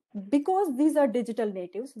 So because these are digital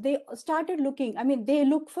natives, they started looking. I mean, they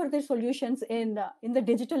look for their solutions in the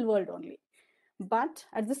digital world only. But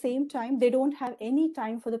at the same time, they don't have any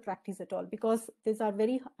time for the practice at all, because these are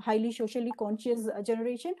very highly socially conscious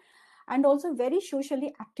generation, and also very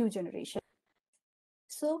socially active generation.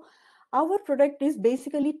 So our product is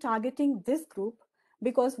basically targeting this group,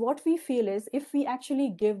 because what we feel is, if we actually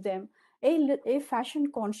give them a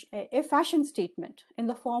fashion statement in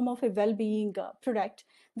the form of a well-being product,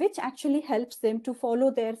 which actually helps them to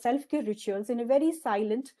follow their self-care rituals in a very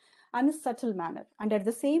silent and subtle manner. And at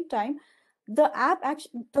the same time, the app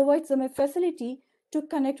actually provides them a facility to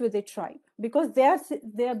connect with a tribe, because they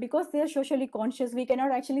are socially conscious. We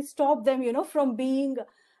cannot actually stop them, from being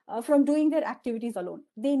from doing their activities alone.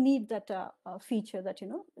 They need that feature that,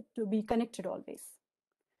 to be connected always.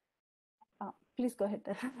 Please go ahead.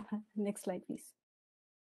 Next slide, please.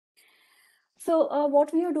 So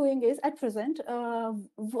what we are doing is, at present,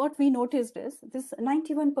 what we noticed is this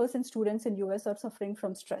 91% students in US are suffering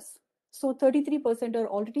from stress. So 33% are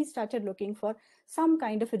already started looking for some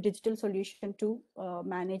kind of a digital solution to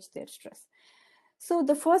manage their stress. So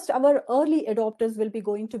the first, our early adopters will be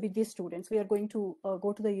going to be these students. We are going to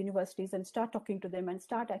go to the universities and start talking to them and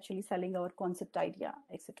start actually selling our concept idea,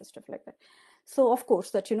 etc., stuff like that. So of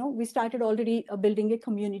course that, we started already building a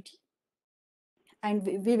community, and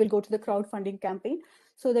we will go to the crowdfunding campaign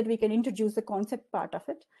so that we can introduce the concept part of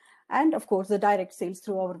it. And of course, the direct sales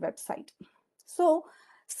through our website. So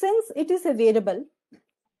since it is a wearable,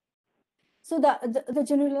 so the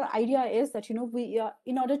general idea is that,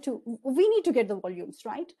 we need to get the volumes,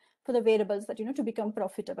 right, for the wearables, that, to become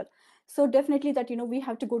profitable. So definitely that, we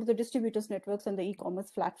have to go to the distributors networks and the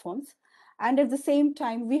e-commerce platforms. And at the same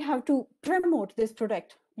time, we have to promote this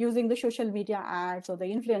product using the social media ads or the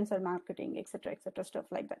influencer marketing, etc., stuff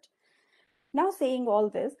like that. Now, saying all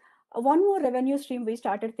this, one more revenue stream we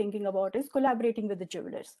started thinking about is collaborating with the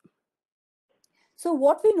jewelers. So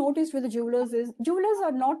what we noticed with the jewelers is, jewelers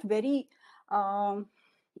are not very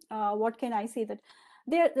what can I say, that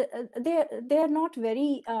they're not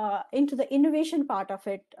very into the innovation part of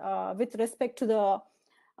it with respect to the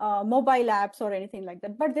mobile apps or anything like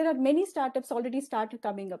that. But there are many startups already started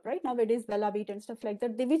coming up right nowadays, Bellabit and stuff like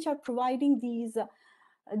that, which are providing these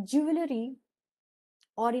jewelry,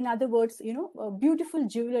 or in other words, beautiful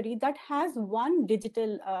jewelry that has one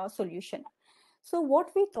digital solution. So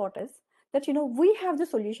what we thought is that, we have the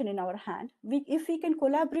solution in our hand. If we can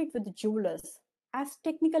collaborate with the jewelers as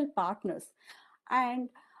technical partners, and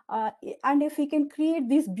if we can create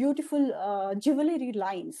these beautiful jewelry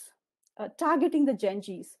lines targeting the Gen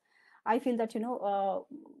Zs, I feel that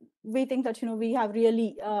we think that we have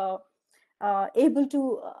really able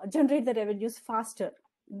to generate the revenues faster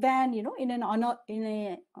than in an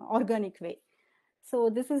organic way. So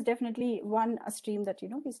this is definitely one stream that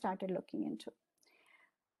we started looking into.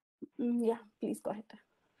 Yeah, please go ahead.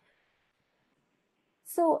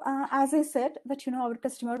 So as I said, that our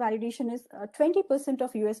customer validation is 20%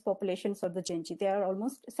 of US populations of the Gen Z. They are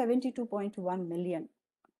almost 72.1 million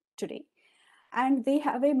today, and they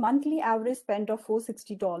have a monthly average spend of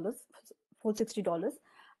 $460.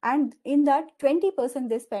 And in that, 20%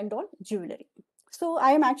 they spend on jewelry. So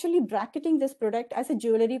I am actually bracketing this product as a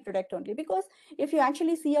jewelry product only, because if you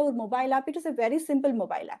actually see our mobile app, it is a very simple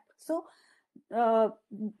mobile app. So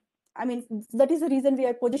I mean, that is the reason we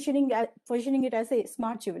are positioning it as a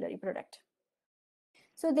smart jewelry product.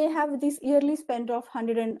 So they have this yearly spend of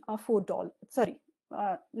 $104. Sorry,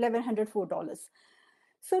 $1,104.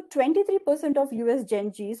 So 23% of US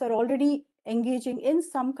Gen Zs are already engaging in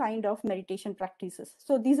some kind of meditation practices.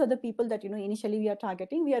 So these are the people that initially we are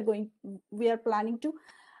targeting. We are planning to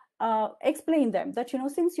explain them that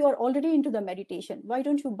since you are already into the meditation, why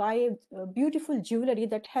don't you buy a beautiful jewelry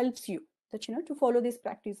that helps you to follow these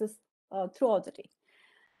practices throughout the day.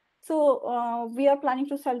 So we are planning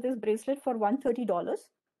to sell this bracelet for $130,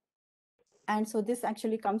 and so this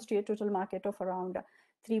actually comes to a total market of around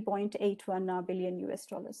 3.81 billion US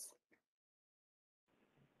dollars.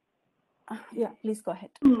 Yeah, please go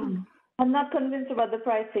ahead. I'm not convinced about the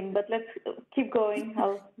pricing, but let's keep going.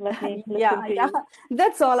 Let me listen to you.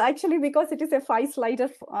 That's all actually, because it is a 5-slider.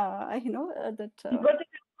 That.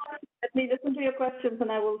 Let me listen to your questions,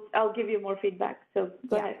 and I'll give you more feedback. So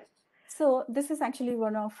go ahead. So this is actually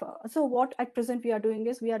one of, so what at present we are doing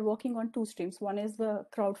is we are working on 2 streams. One is the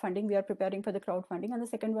crowdfunding. We are preparing for the crowdfunding, and the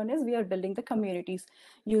second one is we are building the communities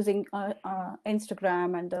using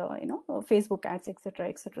Instagram and Facebook ads,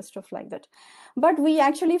 etc., stuff like that. But we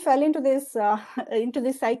actually fell into this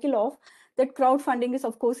cycle of that crowdfunding is,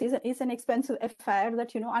 of course, is an expensive affair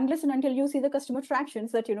that unless and until you see the customer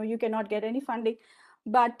tractions, that you cannot get any funding.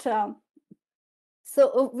 But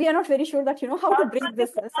so we are not very sure that how to break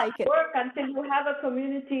this cycle. Work until you have a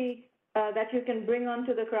community that you can bring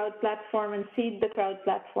onto the crowd platform and seed the crowd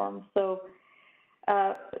platform. So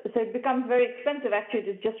it becomes very expensive actually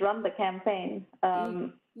to just run the campaign.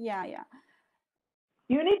 Yeah.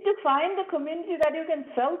 You need to find the community that you can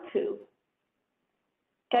sell to.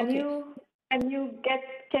 Can you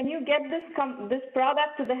get this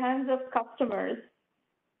product to the hands of customers?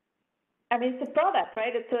 I mean, it's a product,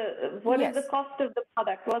 right? What is the cost of the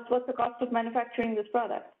product? What's the cost of manufacturing this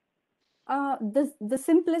product? The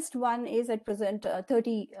simplest one is at present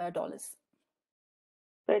 $30. $30.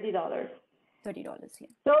 $30, yeah.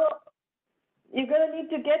 So you're gonna need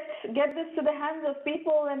to get this to the hands of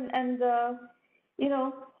people and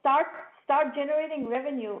start generating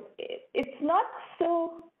revenue. It's not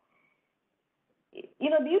so,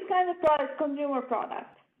 these kinds of products, consumer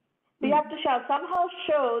products. So you have to somehow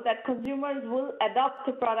show that consumers will adopt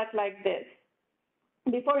a product like this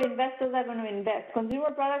before investors are going to invest. Consumer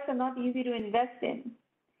products are not easy to invest in.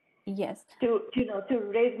 Yes. To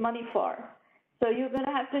raise money for. So you're going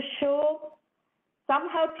to have to show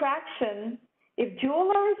somehow traction. If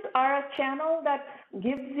jewelers are a channel that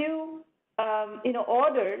gives you,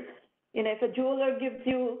 orders, if a jeweler gives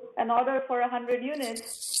you an order for 100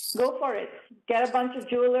 units, go for it. Get a bunch of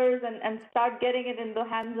jewelers and start getting it in the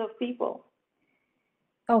hands of people.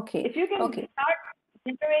 Okay. If you can start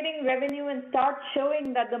generating revenue and start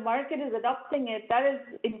showing that the market is adopting it, that is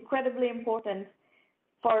incredibly important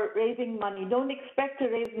for raising money. Don't expect to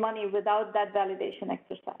raise money without that validation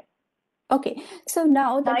exercise. Okay. So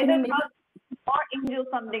now that or angel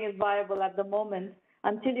funding is viable at the moment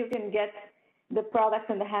until you can get the product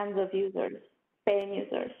in the hands of users, paying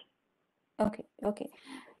users. Okay.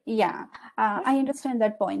 Yeah, I understand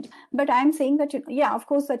that point, but I'm saying that of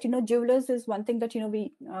course that jewelers is one thing that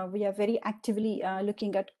we are very actively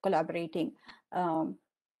looking at collaborating,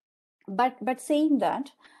 but saying that,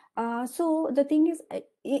 so the thing is,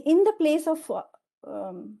 in the place of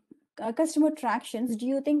customer tractions, do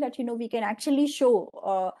you think that we can actually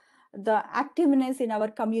show the activeness in our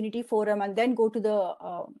community forum and then go to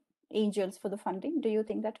the angels for the funding? Do you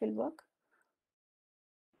think that will work?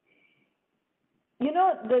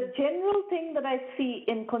 The general thing that I see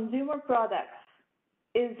in consumer products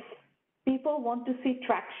is people want to see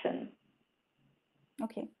traction.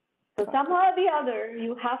 Okay. So somehow or the other,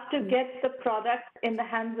 you have to get the product in the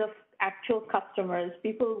hands of actual customers.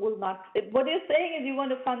 People will not. What you're saying is you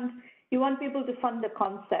want to fund You want people to fund the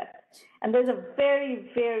concept. And there's a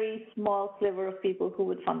very, very small sliver of people who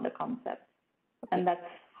would fund the concept. And that's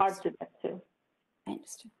hard to get to. I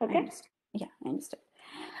understand. Okay. I understand. Yeah, I understand.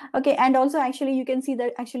 Okay, and also actually you can see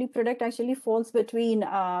that actually product actually falls between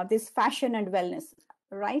this fashion and wellness,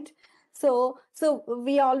 right? So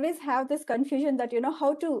we always have this confusion that,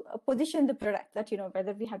 how to position the product, that,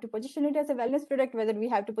 whether we have to position it as a wellness product, whether we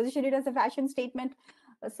have to position it as a fashion statement.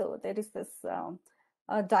 So there is this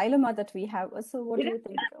dilemma that we have. So what do you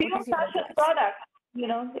think? Pure fashion product,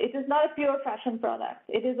 it is not a pure fashion product.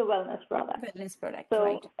 It is a wellness product. Wellness product, so,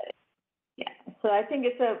 right. Yeah, so I think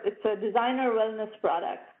it's a designer wellness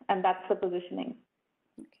product, and that's the positioning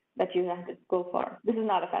that you have to go for. This is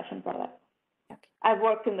not a fashion product. Okay. I've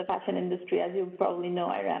worked in the fashion industry, as you probably know.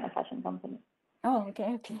 I ran a fashion company. Oh,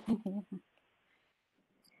 okay.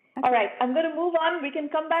 All right, I'm going to move on. We can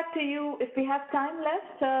come back to you if we have time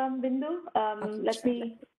left, Bindu.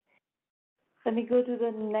 Let me go to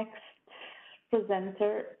the next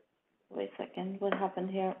presenter. Wait a second, what happened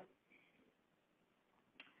here?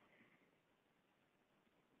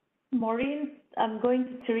 Maureen, I'm going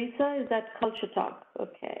to Theresa. Is that CultureTalk?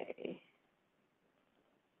 Okay.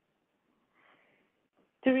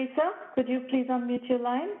 Theresa, could you please unmute your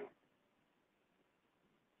line?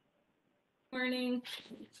 Morning.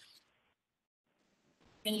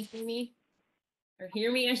 Can you see me? Or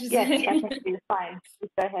hear me, I should say? Yes, I can see you fine. Please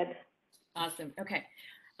go ahead. Awesome. Okay.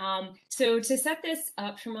 So to set this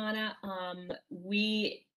up, Shramana,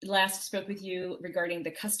 we last spoke with you regarding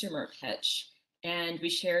the customer pitch, and we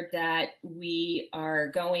shared that we are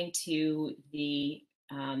going to the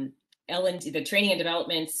L&D, the Training and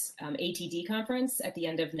Development's ATD conference at the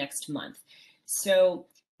end of next month. So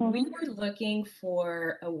we were looking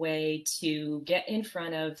for a way to get in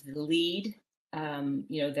front of the lead,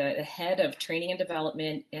 the head of training and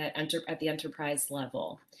development at the enterprise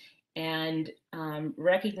level, and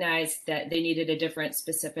recognized that they needed a different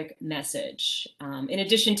specific message, in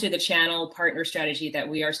addition to the channel partner strategy that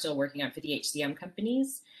we are still working on for the HCM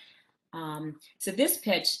companies. So this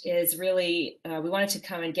pitch is really, we wanted to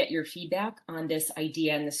come and get your feedback on this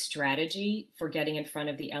idea and the strategy for getting in front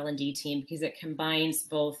of the L&D team, because it combines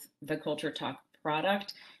both the CultureTalk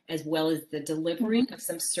product as well as the delivery of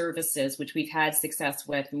some services, which we've had success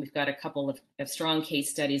with. And we've got a couple of strong case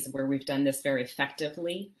studies where we've done this very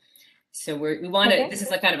effectively. So we want to, this is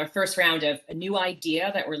like kind of a first round of a new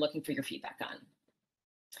idea that we're looking for your feedback on.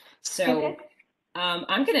 So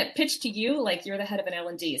I'm going to pitch to you like you're the head of an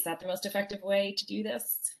L&D. Is that the most effective way to do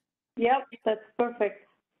this? Yep, that's perfect.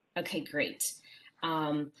 Okay, great.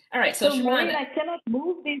 All right, so Maureen, I cannot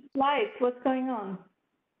move these slides. What's going on?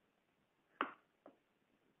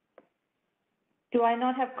 Do I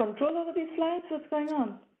not have control over these slides? What's going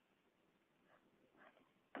on?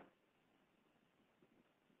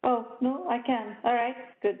 Oh, no, I can. All right,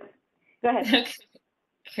 good. Go ahead. Okay,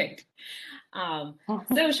 great. So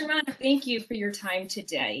Sharmana, thank you for your time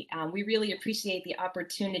today. We really appreciate the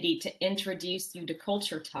opportunity to introduce you to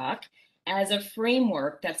CultureTalk as a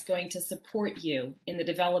framework that's going to support you in the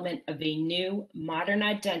development of a new modern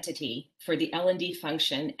identity for the L&D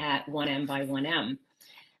function at 1Mby1M.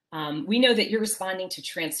 We know that you're responding to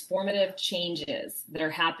transformative changes that are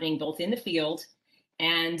happening both in the field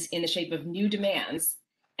and in the shape of new demands,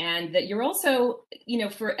 and that you're also,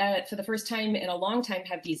 for the first time in a long time,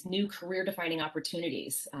 have these new career-defining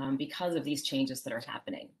opportunities because of these changes that are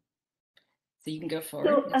happening. So you can go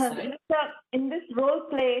forward. So, in this role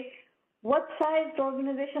play, what sized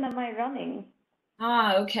organization am I running?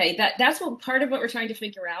 Okay. That's part of what we're trying to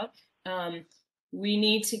figure out. We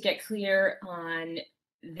need to get clear on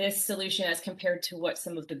this solution as compared to what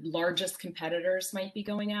some of the largest competitors might be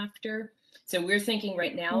going after. So we're thinking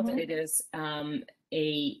right now that it is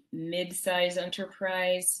a mid-size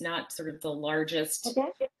enterprise, not sort of the largest.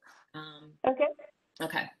 Okay.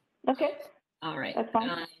 Okay. All right. That's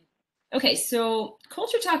fine. Okay, so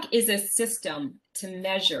CultureTalk is a system to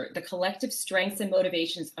measure the collective strengths and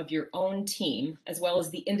motivations of your own team, as well as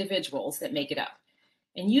the individuals that make it up.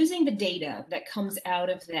 And using the data that comes out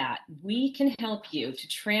of that, we can help you to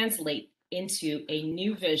translate into a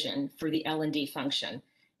new vision for the L&D function,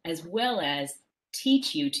 as well as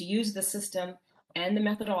teach you to use the system and the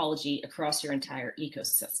methodology across your entire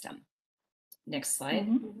ecosystem. Next slide.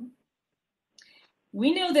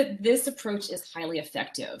 We know that this approach is highly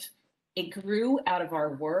effective. It grew out of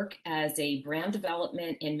our work as a brand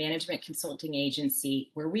development and management consulting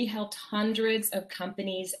agency, where we helped hundreds of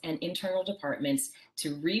companies and internal departments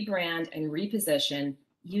to rebrand and reposition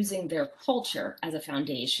using their culture as a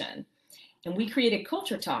foundation. And we created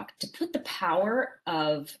CultureTalk to put the power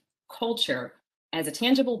of culture as a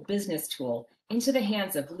tangible business tool into the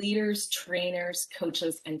hands of leaders, trainers,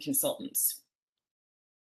 coaches, and consultants.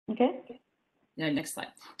 Okay. Now, next slide.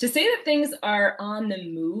 To say that things are on the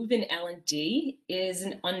move in L&D is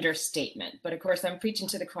an understatement, but of course I'm preaching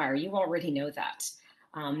to the choir. You already know that.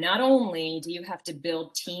 Not only do you have to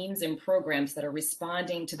build teams and programs that are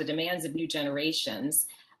responding to the demands of new generations,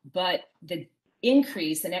 but the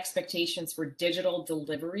increase in expectations for digital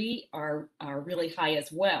delivery are really high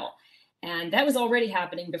as well. And that was already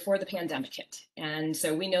happening before the pandemic hit. And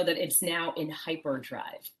so we know that it's now in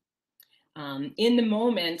hyperdrive. In the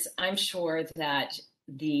moment, I'm sure that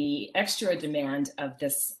the extra demand of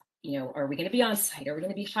this, are we going to be on site? Are we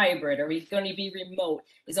going to be hybrid? Are we going to be remote?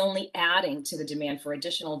 Is only adding to the demand for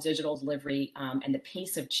additional digital delivery and the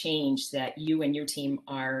pace of change that you and your team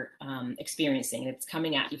are experiencing. It's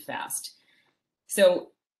coming at you fast.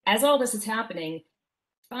 So as all this is happening,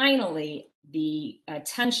 finally, the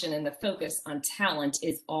attention and the focus on talent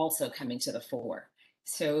is also coming to the fore.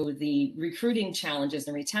 So the recruiting challenges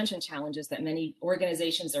and retention challenges that many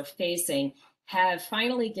organizations are facing have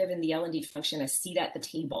finally given the L&D function a seat at the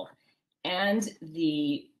table, and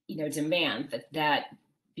the demand that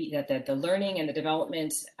the learning and the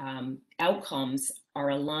development outcomes are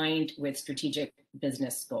aligned with strategic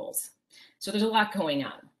business goals. So there's a lot going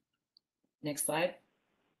on. Next slide.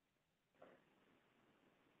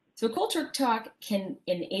 So CultureTalk can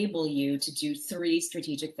enable you to do 3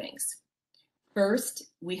 strategic things. First,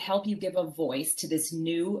 we help you give a voice to this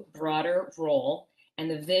new, broader role and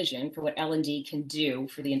the vision for what L&D can do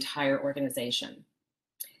for the entire organization.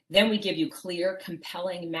 Then we give you clear,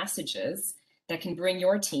 compelling messages that can bring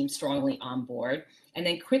your team strongly on board, and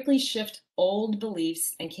then quickly shift old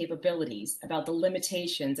beliefs and capabilities about the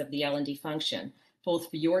limitations of the L&D function, both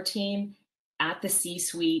for your team, at the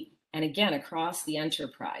C-suite, and again, across the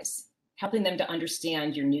enterprise, helping them to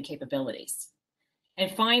understand your new capabilities.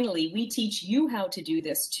 And finally, we teach you how to do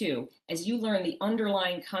this too, as you learn the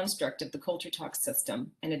underlying construct of the CultureTalk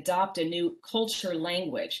system and adopt a new culture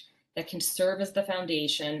language that can serve as the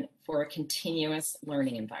foundation for a continuous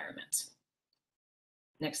learning environment.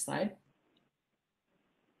 Next slide.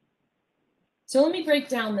 So let me break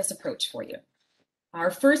down this approach for you. Our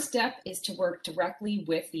first step is to work directly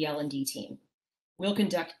with the L&D team. We'll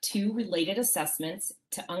conduct 2 related assessments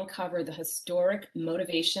to uncover the historic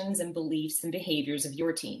motivations and beliefs and behaviors of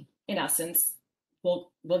your team. In essence,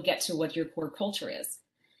 we'll get to what your core culture is.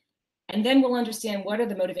 And then we'll understand what are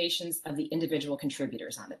the motivations of the individual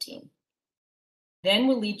contributors on the team. Then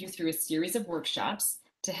we'll lead you through a series of workshops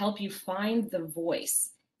to help you find the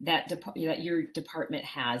voice that your department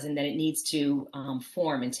has and that it needs to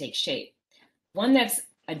form and take shape. One that's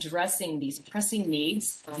addressing these pressing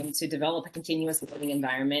needs to develop a continuous learning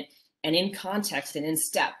environment and in context and in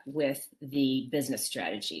step with the business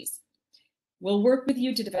strategies. We'll work with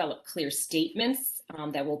you to develop clear statements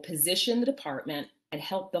that will position the department and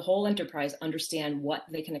help the whole enterprise understand what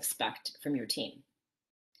they can expect from your team.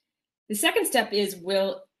 The second step is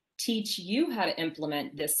we'll teach you how to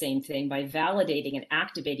implement this same thing by validating and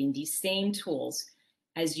activating these same tools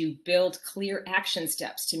as you build clear action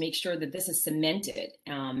steps to make sure that this is cemented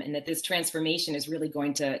and that this transformation is really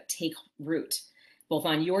going to take root, both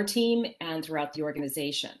on your team and throughout the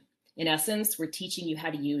organization. In essence, we're teaching you how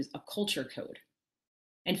to use a culture code.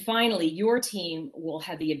 And finally, your team will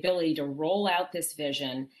have the ability to roll out this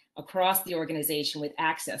vision across the organization with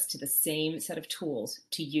access to the same set of tools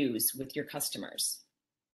to use with your customers.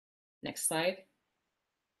 Next slide.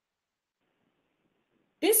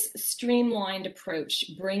 This streamlined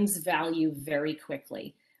approach brings value very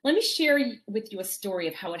quickly. Let me share with you a story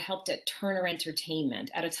of how it helped at Turner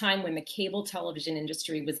Entertainment at a time when the cable television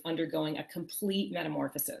industry was undergoing a complete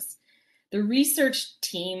metamorphosis. The research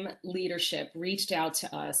team leadership reached out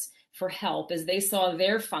to us for help as they saw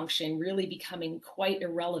their function really becoming quite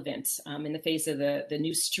irrelevant in the face of the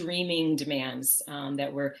new streaming demands and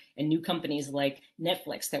new companies like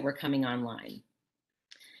Netflix that were coming online.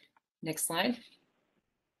 Next slide.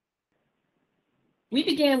 We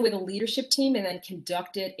began with a leadership team and then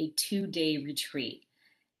conducted a 2-day retreat.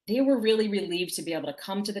 They were really relieved to be able to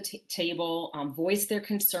come to the table, voice their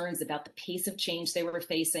concerns about the pace of change they were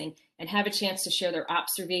facing, and have a chance to share their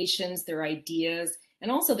observations, their ideas, and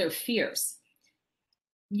also their fears.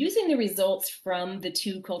 Using the results from the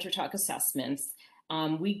 2 CultureTalk assessments,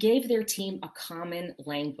 we gave their team a common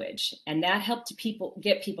language, and that helped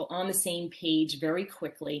get people on the same page very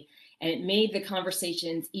quickly, and it made the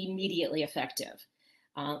conversations immediately effective.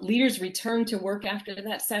 Leaders returned to work after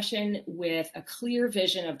that session with a clear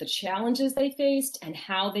vision of the challenges they faced and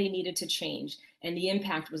how they needed to change, and the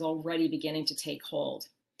impact was already beginning to take hold.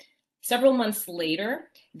 Several months later,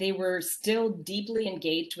 they were still deeply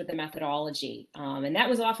engaged with the methodology, and that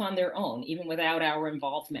was off on their own, even without our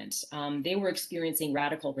involvement. They were experiencing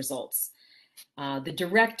radical results. The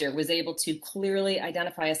director was able to clearly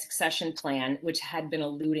identify a succession plan, which had been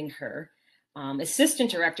eluding her. Assistant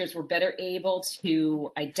directors were better able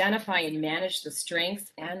to identify and manage the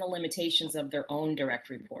strengths and the limitations of their own direct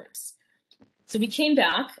reports. So we came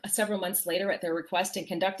back several months later at their request and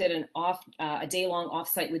conducted a day-long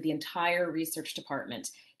offsite with the entire research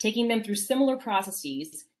department, taking them through similar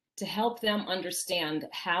processes to help them understand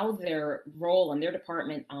how their role in their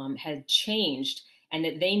department had changed, and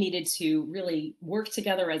that they needed to really work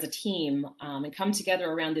together as a team and come together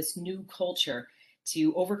around this new culture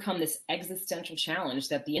to overcome this existential challenge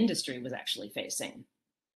that the industry was actually facing.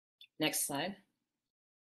 Next slide.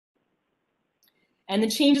 And the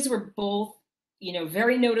changes were both,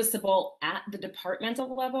 very noticeable at the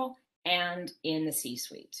departmental level and in the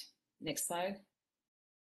C-suite. Next slide.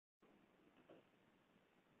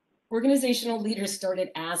 Organizational leaders started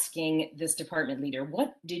asking this department leader,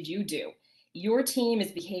 what did you do? Your team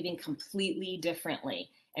is behaving completely differently,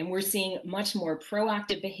 and we're seeing much more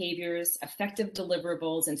proactive behaviors, effective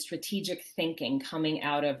deliverables, and strategic thinking coming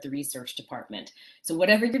out of the research department. So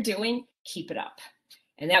whatever you're doing, keep it up.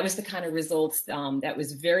 And that was the kind of results that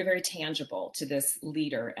was very, very tangible to this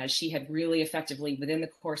leader, as she had really effectively, within the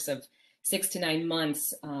course of 6 to 9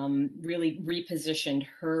 months, really repositioned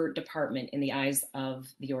her department in the eyes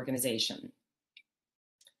of the organization.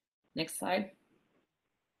 Next slide.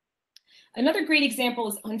 Another great example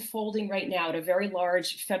is unfolding right now at a very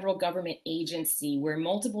large federal government agency where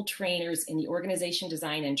multiple trainers in the organization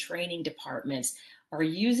design and training departments are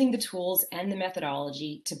using the tools and the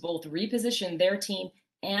methodology to both reposition their team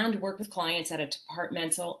and work with clients at a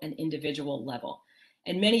departmental and individual level.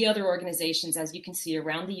 And many other organizations, as you can see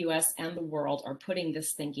around the US and the world, are putting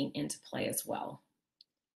this thinking into play as well.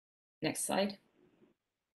 Next slide.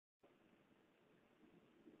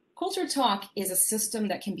 CultureTalk is a system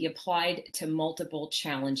that can be applied to multiple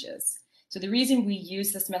challenges. So the reason we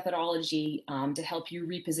use this methodology to help you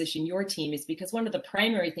reposition your team is because one of the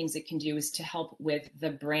primary things it can do is to help with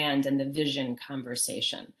the brand and the vision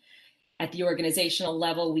conversation. At the organizational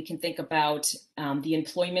level, we can think about the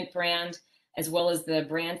employment brand, as well as the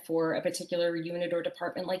brand for a particular unit or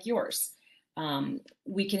department like yours.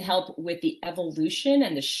 We can help with the evolution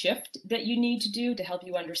and the shift that you need to do to help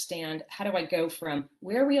you understand, how do I go from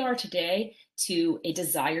where we are today to a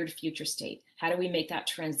desired future state? How do we make that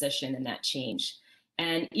transition and that change?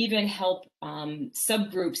 And even help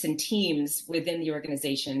subgroups and teams within the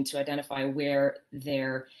organization to identify where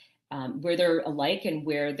they're alike and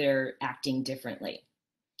where they're acting differently.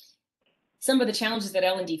 Some of the challenges that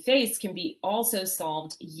L&D face can be also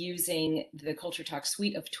solved using the CultureTalk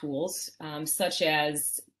suite of tools, such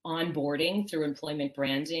as onboarding through employment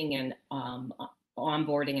branding and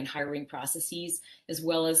onboarding and hiring processes, as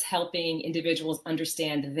well as helping individuals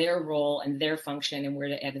understand their role and their function and where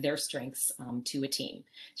to add their strengths to a team.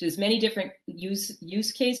 So there's many different use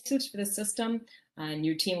cases for the system, and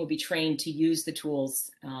your team will be trained to use the tools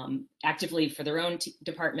actively for their own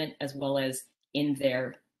department, as well as in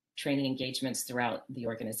their training engagements throughout the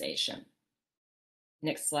organization.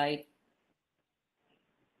 Next slide.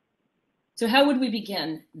 So how would we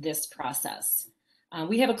begin this process?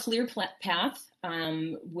 We have a clear path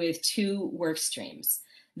with 2 work streams.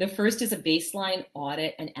 The first is a baseline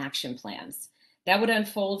audit and action plans. That would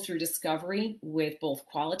unfold through discovery with both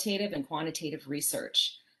qualitative and quantitative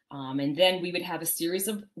research. And then we would have a series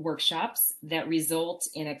of workshops that result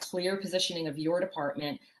in a clear positioning of your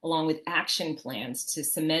department, along with action plans to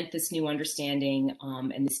cement this new understanding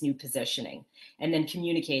and this new positioning, and then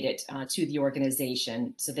communicate it to the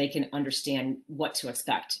organization so they can understand what to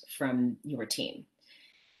expect from your team.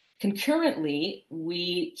 Concurrently,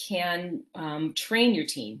 we can train your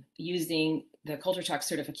team using the CultureTalk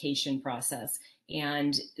certification process,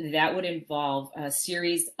 and that would involve a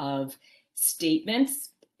series of statements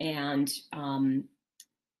and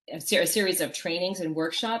a series of trainings and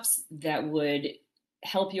workshops that would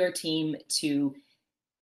help your team to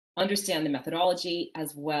understand the methodology,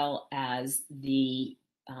 as well as the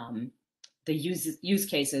use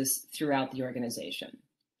cases throughout the organization.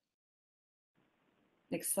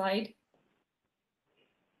 Next slide.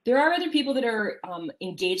 There are other people that are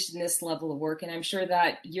engaged in this level of work, and I'm sure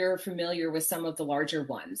that you're familiar with some of the larger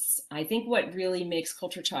ones. I think what really makes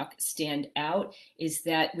CultureTalk stand out is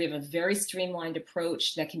that we have a very streamlined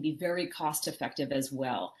approach that can be very cost effective as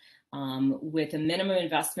well. With a minimum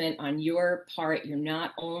investment on your part, you're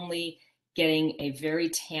not only getting a very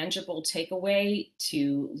tangible takeaway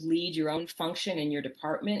to lead your own function in your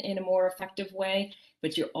department in a more effective way,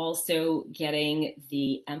 but you're also getting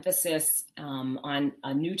the emphasis on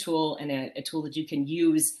a new tool and a tool that you can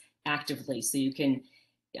use actively. So you can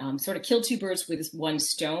sort of kill two birds with one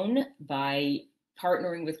stone by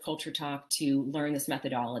partnering with CultureTalk to learn this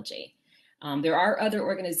methodology. There are other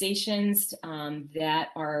organizations that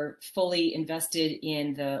are fully invested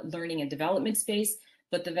in the learning and development space,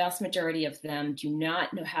 but the vast majority of them do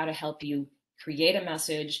not know how to help you create a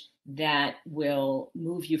message that will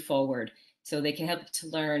move you forward. So they can help you to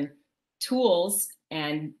learn tools,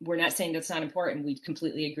 and we're not saying that's not important. We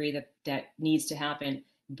completely agree that that needs to happen,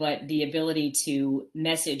 but the ability to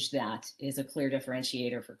message that is a clear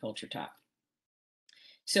differentiator for CultureTalk.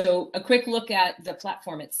 So a quick look at the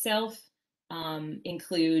platform itself.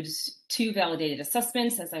 Includes 2 validated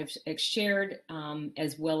assessments, as I've shared,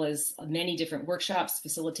 as well as many different workshops,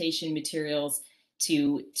 facilitation materials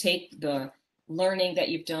to take the learning that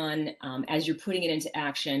you've done as you're putting it into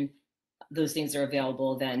action. Those things are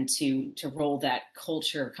available then to roll that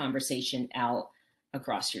culture conversation out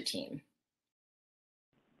across your team.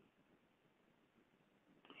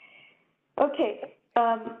 Okay,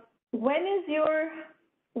 when is your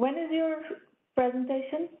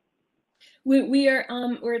presentation?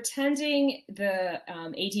 We're attending the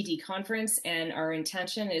ATD conference, and our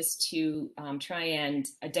intention is to try and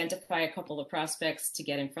identify a couple of prospects to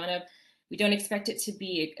get in front of. We don't expect it to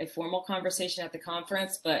be a formal conversation at the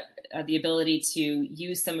conference, but the ability to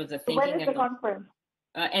use some of the thinking. When is the conference?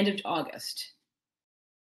 End of August.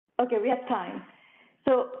 Okay, we have time.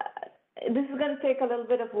 So this is going to take a little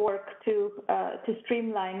bit of work to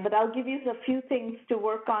streamline, but I'll give you a few things to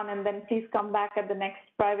work on, and then please come back at the next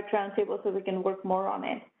private roundtable so we can work more on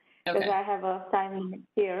it, because I have a time limit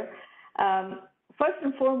here. First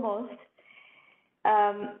and foremost,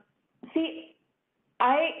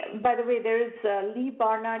 by the way, there is Lee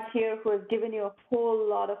Barnard here who has given you a whole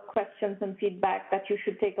lot of questions and feedback that you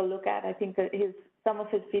should take a look at. I think some of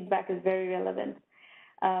his feedback is very relevant.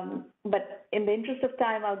 But in the interest of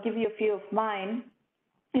time, I'll give you a few of mine.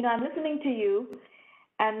 I'm listening to you,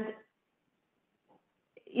 and,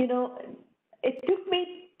 it took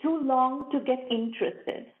me too long to get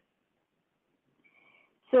interested.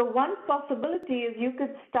 So one possibility is you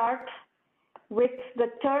could start with the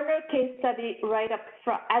Turner case study right up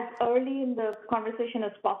front, as early in the conversation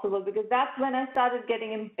as possible, because that's when I started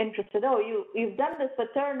getting interested. Oh, you've done this for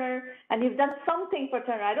Turner, and you've done something for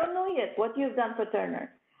Turner. I don't know yet what you've done for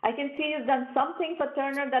Turner. I can see you've done something for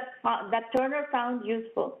Turner that Turner found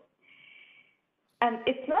useful. And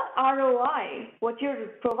it's not ROI. What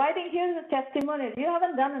you're providing here is a testimonial. You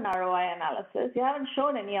haven't done an ROI analysis. You haven't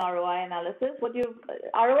shown any ROI analysis.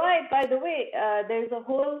 ROI, by the way, there's a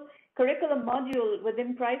whole curriculum module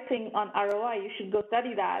within pricing on ROI. You should go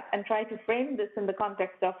study that and try to frame this in the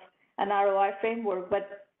context of an ROI framework. But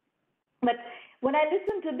when I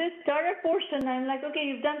listen to this Turner portion, I'm like, okay,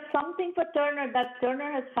 you've done something for Turner that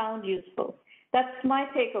Turner has found useful. That's my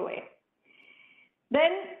takeaway.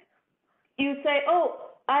 Then you say,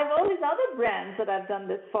 oh, I have all these other brands that I've done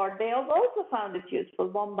this for. They have also found it useful.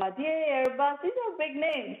 Bombardier, Airbus, these are big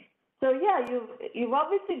names. So yeah, you've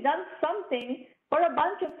obviously done something for a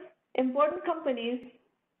bunch of important companies,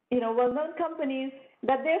 well-known companies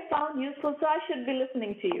that they've found useful, so I should be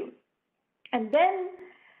listening to you. And then,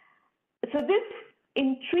 so this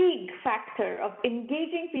intrigue factor of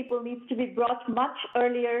engaging people needs to be brought much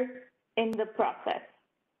earlier in the process.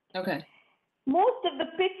 Okay. Most of the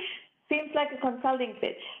pitch seems like a consulting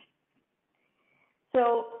pitch.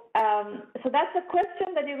 So that's a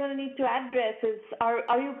question that you're going to need to address is,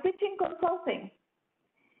 are you pitching consulting?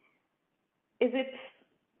 Is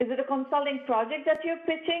it a consulting project that you're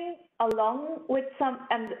pitching along with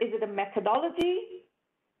and is it a methodology?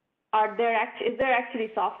 Is there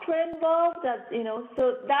actually software involved?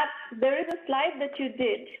 So that there is a slide that you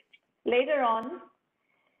did later on,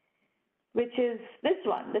 which is this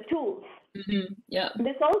one, the tools. Mm-hmm. Yeah.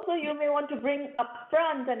 This also you may want to bring up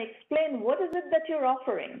front and explain what is it that you're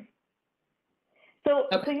offering. So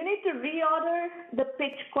you need to reorder the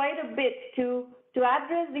pitch quite a bit to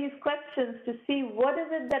address these questions to see what is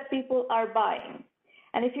it that people are buying.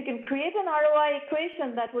 And if you can create an ROI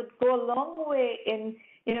equation, that would go a long way in,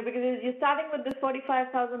 because you're starting with this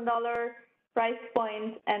 $45,000 price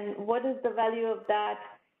point, and what is the value of that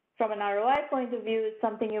from an ROI point of view is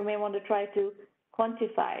something you may want to try to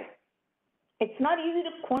quantify. It's not easy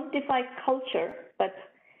to quantify culture, but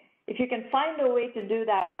if you can find a way to do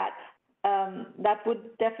that, that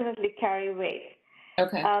would definitely carry weight.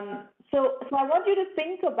 Okay. So I want you to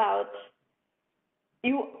think about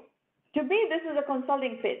to me, this is a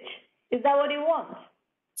consulting pitch. Is that what you want?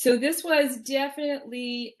 So this was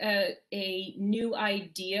definitely a new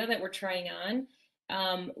idea that we're trying on.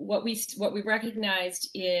 What we recognized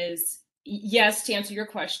is, yes, to answer your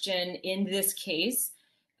question, in this case,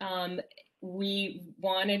 we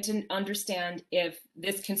wanted to understand if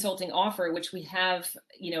this consulting offer, which we have,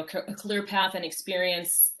 a clear path and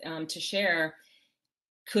experience to share,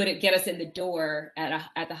 could it get us in the door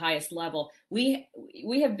at the highest level? We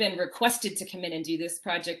have been requested to come in and do this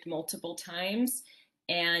project multiple times,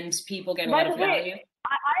 and people get a lot of value.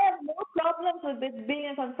 I have no problems with this being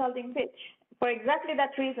a consulting pitch for exactly that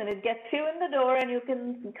reason. It gets you in the door, and you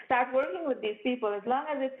can start working with these people as long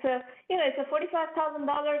as it's a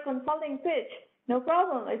 $45,000 consulting pitch. No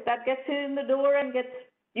problem. If that gets you in the door and gets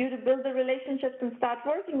you to build the relationships and start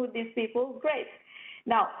working with these people, great.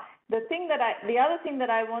 Now, the other thing that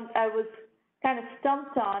I was kind of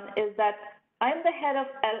stumped on is that I'm the head of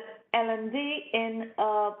L&D in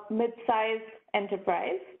a mid-sized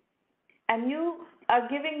enterprise, and you are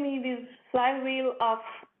giving me this flywheel of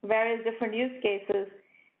various different use cases.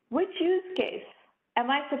 Which use case am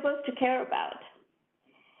I supposed to care about?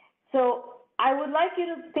 So I would like you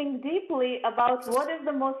to think deeply about what is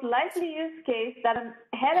the most likely use case that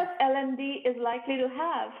a head of L&D is likely to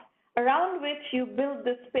have, around which you build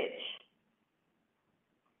this pitch.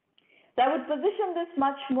 So I would position this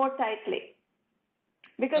much more tightly,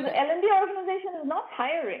 because the L&D organization is not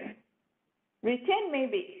hiring. Retain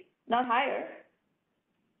maybe, not hire.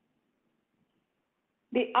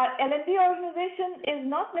 The L&D organization is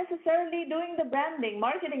not necessarily doing the branding.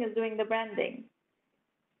 Marketing is doing the branding.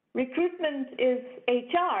 Recruitment is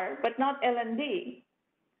HR, but not L&D.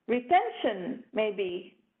 Retention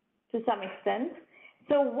maybe to some extent.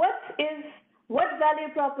 So what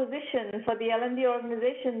value proposition for the L&D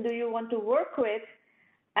organization do you want to work with?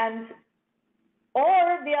 And,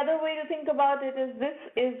 or the other way to think about it is, this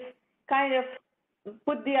is kind of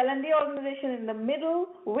put the L&D organization in the middle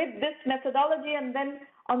with this methodology, and then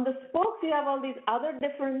on the spokes you have all these other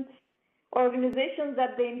different organizations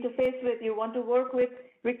that they interface with. You want to work with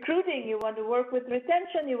recruiting, you want to work with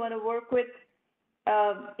retention, you want to work with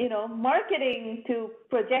marketing to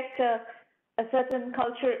project a certain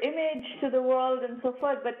culture image to the world and so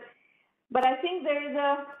forth. But I think there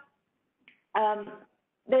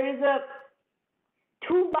is a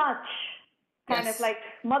too much kind of like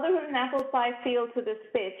motherhood and apple pie feel to this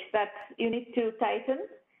pitch that you need to tighten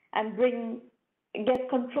and get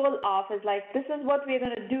control of. Is like, this is what we're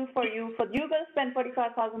going to do for you. You're going to spend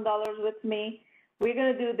 $45,000 with me. We're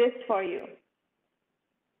going to do this for you.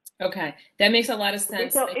 Okay, that makes a lot of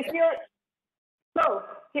sense. So if you're,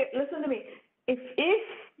 here, listen to me. If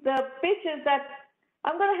the pitch is that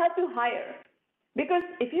I'm going to help you hire, because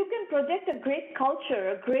if you can project a great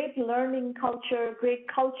culture, a great learning culture, great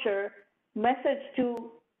culture message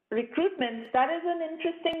to recruitment, that is an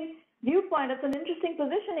interesting viewpoint. It's an interesting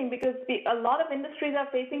positioning, because a lot of industries are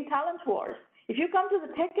facing talent wars. If you come to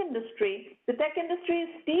the tech industry is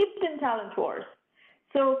steeped in talent wars.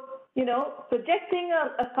 So, projecting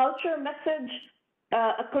a culture message,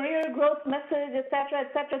 a career growth message, et cetera,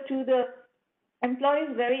 to the employee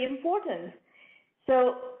is very important.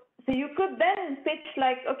 So you could then pitch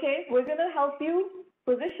like, okay, we're going to help you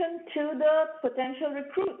position to the potential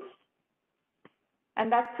recruits.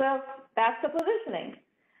 And that's the positioning.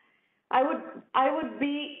 I would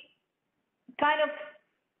be kind of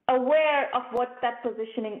aware of what that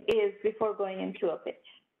positioning is before going into a pitch.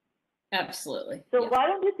 Absolutely. So why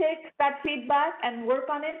don't you take that feedback and work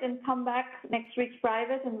on it, and come back next week's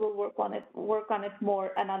private, and we'll work on it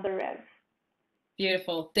more another rev.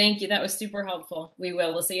 Beautiful. Thank you. That was super helpful. We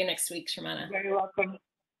will. We'll see you next week, Sharmana. Very welcome.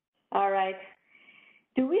 All right.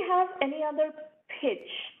 Do we have any other pitch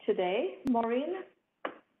today, Maureen?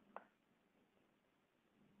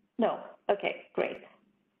 No. Okay, great.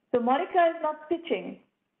 So Monica is not pitching.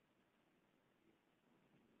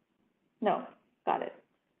 No, got it.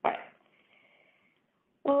 All right.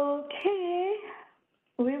 Okay,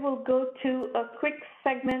 we will go to a quick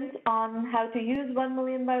segment on how to use 1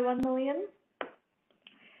 million by 1 million.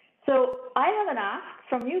 So I have an ask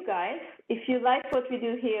from you guys. If you like what we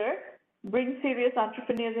do here, bring serious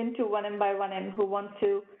entrepreneurs into 1M who want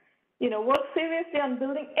to, work seriously on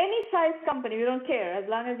building any size company. We don't care, as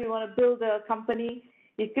long as you want to build a company.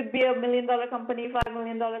 It could be $1 million company, $5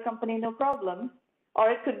 million company, no problem. Or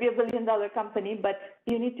it could be $1 billion company, but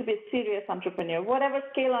you need to be a serious entrepreneur. Whatever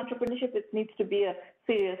scale entrepreneurship, it needs to be a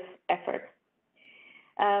serious effort.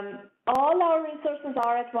 All our resources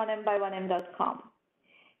are at 1MBY1M.com.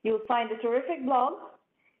 You'll find a terrific blog.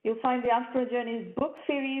 You'll find the Entrepreneur Journeys book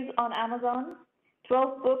series on Amazon,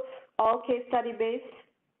 12 books, all case study based.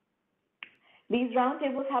 These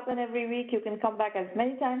roundtables happen every week. You can come back as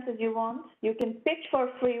many times as you want. You can pitch for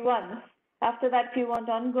free once. After that, if you want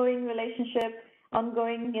ongoing relationship,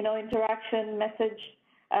 ongoing, interaction, message,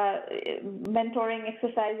 mentoring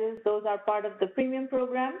exercises, those are part of the premium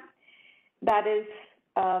program. That is,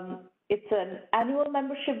 it's an annual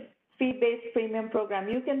membership fee-based premium program.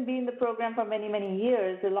 You can be in the program for many, many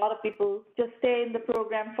years. A lot of people just stay in the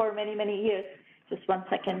program for many, many years. Just 1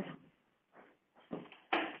 second.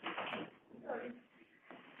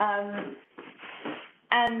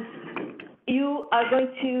 And you are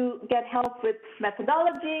going to get help with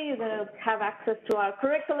methodology. You're going to have access to our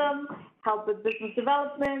curriculum, help with business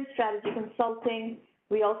development, strategy consulting.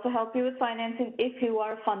 We also help you with financing if you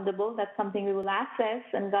are fundable. That's something we will assess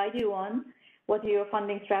and guide you on, what your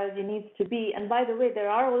funding strategy needs to be. And by the way, there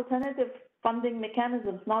are alternative funding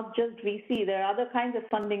mechanisms, not just VC. There are other kinds of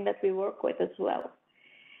funding that we work with as well.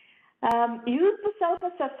 Use the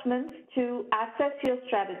self-assessment to assess your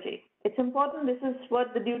strategy. It's important. This is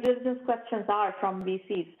what the due diligence questions are from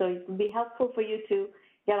VCs, so it will be helpful for you to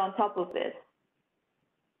get on top of this.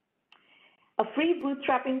 A free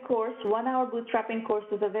bootstrapping course, 1-hour bootstrapping course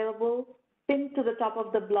is available, pinned to the top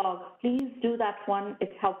of the blog. Please do that one.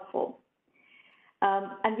 It's helpful.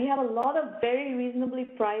 And we have a lot of very reasonably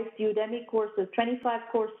priced Udemy courses, 25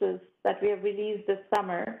 courses that we have released this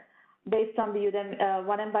summer based on the Udemy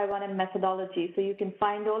 1M1M methodology. So you can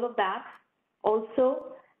find all of that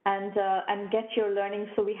also and get your learning.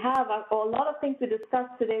 So we have a lot of things we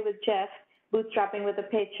discussed today with Geoff: bootstrapping with a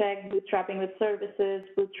paycheck, bootstrapping with services,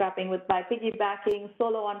 bootstrapping by piggybacking,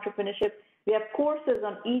 solo entrepreneurship. We have courses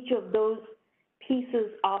on each of those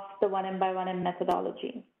pieces of the 1M1M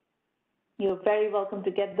methodology. You're very welcome to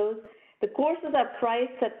get those. The courses are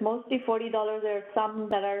priced at mostly $40. There are some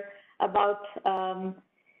that are about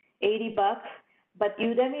 $80, but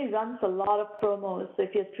Udemy runs a lot of promos. So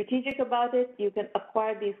if you're strategic about it, you can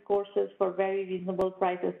acquire these courses for very reasonable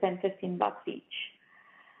prices, $10, $15 each.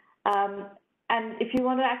 And if you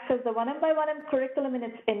want to access the 1M1M curriculum in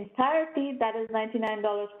its entirety, that is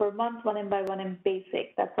 $99 per month, 1M1M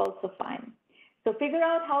basic. That's also fine. So figure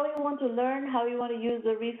out how you want to learn, how you want to use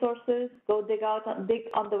the resources. Go dig on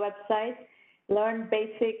the website, learn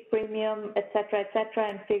basic, premium, et cetera,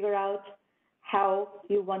 and figure out how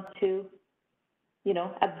you want to,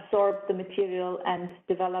 absorb the material and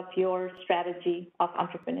develop your strategy of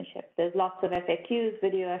entrepreneurship. There's lots of FAQs,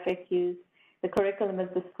 video FAQs. The curriculum is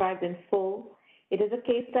described in full. It is a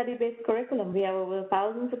case study-based curriculum. We have over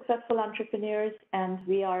 1,000 successful entrepreneurs, and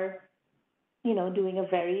we are, doing a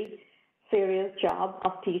very serious job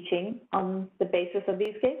of teaching on the basis of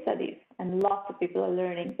these case studies, and lots of people are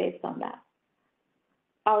learning based on that.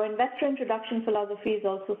 Our investor introduction philosophy is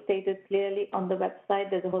also stated clearly on the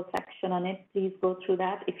website. There's a whole section on it. Please go through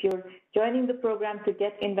that. If you're joining the program to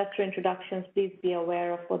get investor introductions, please be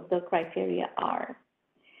aware of what the criteria are.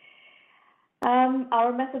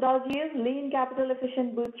 Our methodology is lean, capital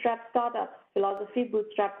efficient, bootstrap startups. Philosophy: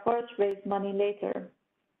 bootstrap first, raise money later.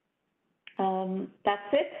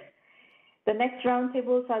 That's it. The next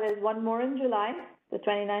roundtables there's one more in July, the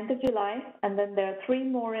 29th of July, and then there are 3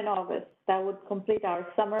 more in August. That would complete our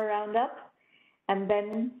summer roundup. And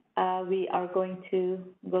then we are going to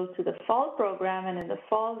go to the fall program. And in the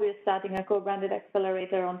fall, we're starting a co-branded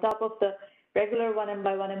accelerator on top of the regular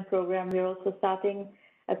 1M1M program. We're also starting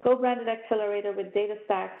a co-branded accelerator with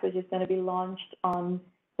DataStax, which is going to be launched on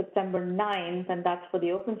September 9th, and that's for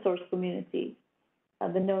the open source community,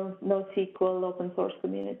 the NoSQL open source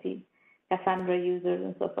community, Cassandra users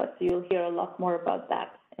and so forth. So you'll hear a lot more about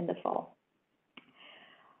that in the fall.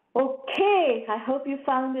 Okay, I hope you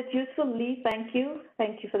found it useful. Lee, thank you.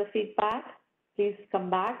 Thank you for the feedback. Please come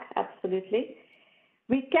back, absolutely.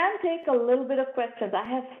 We can take a little bit of questions. I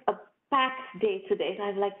have a packed day today. I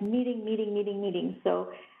have like meeting.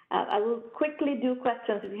 So I will quickly do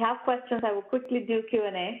questions. If you have questions, I will quickly do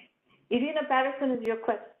Q&A. Irina Patterson is your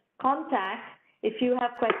contact if you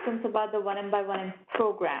have questions about the 1M1M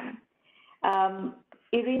program.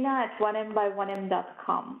 Irina at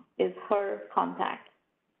 1M1M.com is her contact.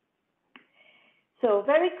 So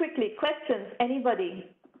very quickly, questions, anybody,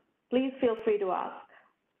 please feel free to ask.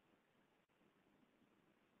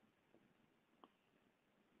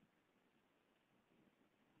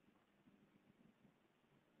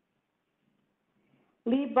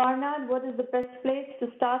 Lee Barnard, what is the best place to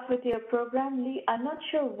start with your program? Lee, I'm not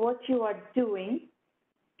sure what you are doing.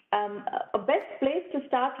 A best place to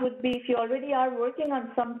start would be if you already are working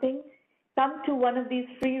on something, come to one of these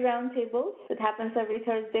free roundtables. It happens every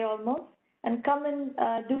Thursday almost. And come and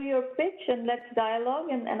do your pitch and let's dialogue,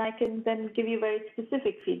 and I can then give you very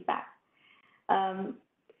specific feedback.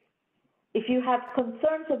 If you have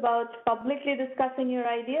concerns about publicly discussing your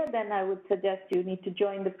idea, then I would suggest you need to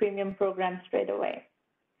join the premium program straight away.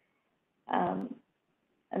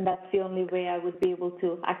 And that's the only way I would be able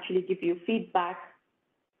to actually give you feedback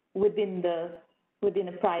within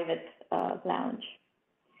a private lounge.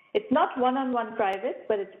 It's not one-on-one private,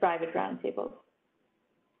 but it's private roundtables.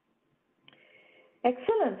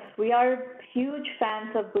 Excellent. We are huge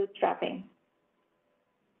fans of bootstrapping.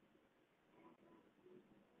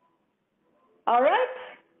 All right.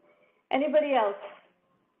 Anybody else?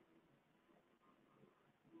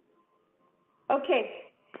 Okay.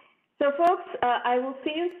 So folks, I will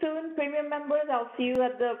see you soon, premium members. I'll see you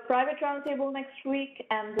at the private roundtable next week,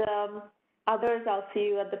 and others, I'll see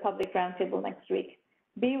you at the public roundtable next week.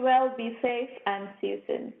 Be well, be safe, and see you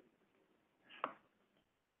soon.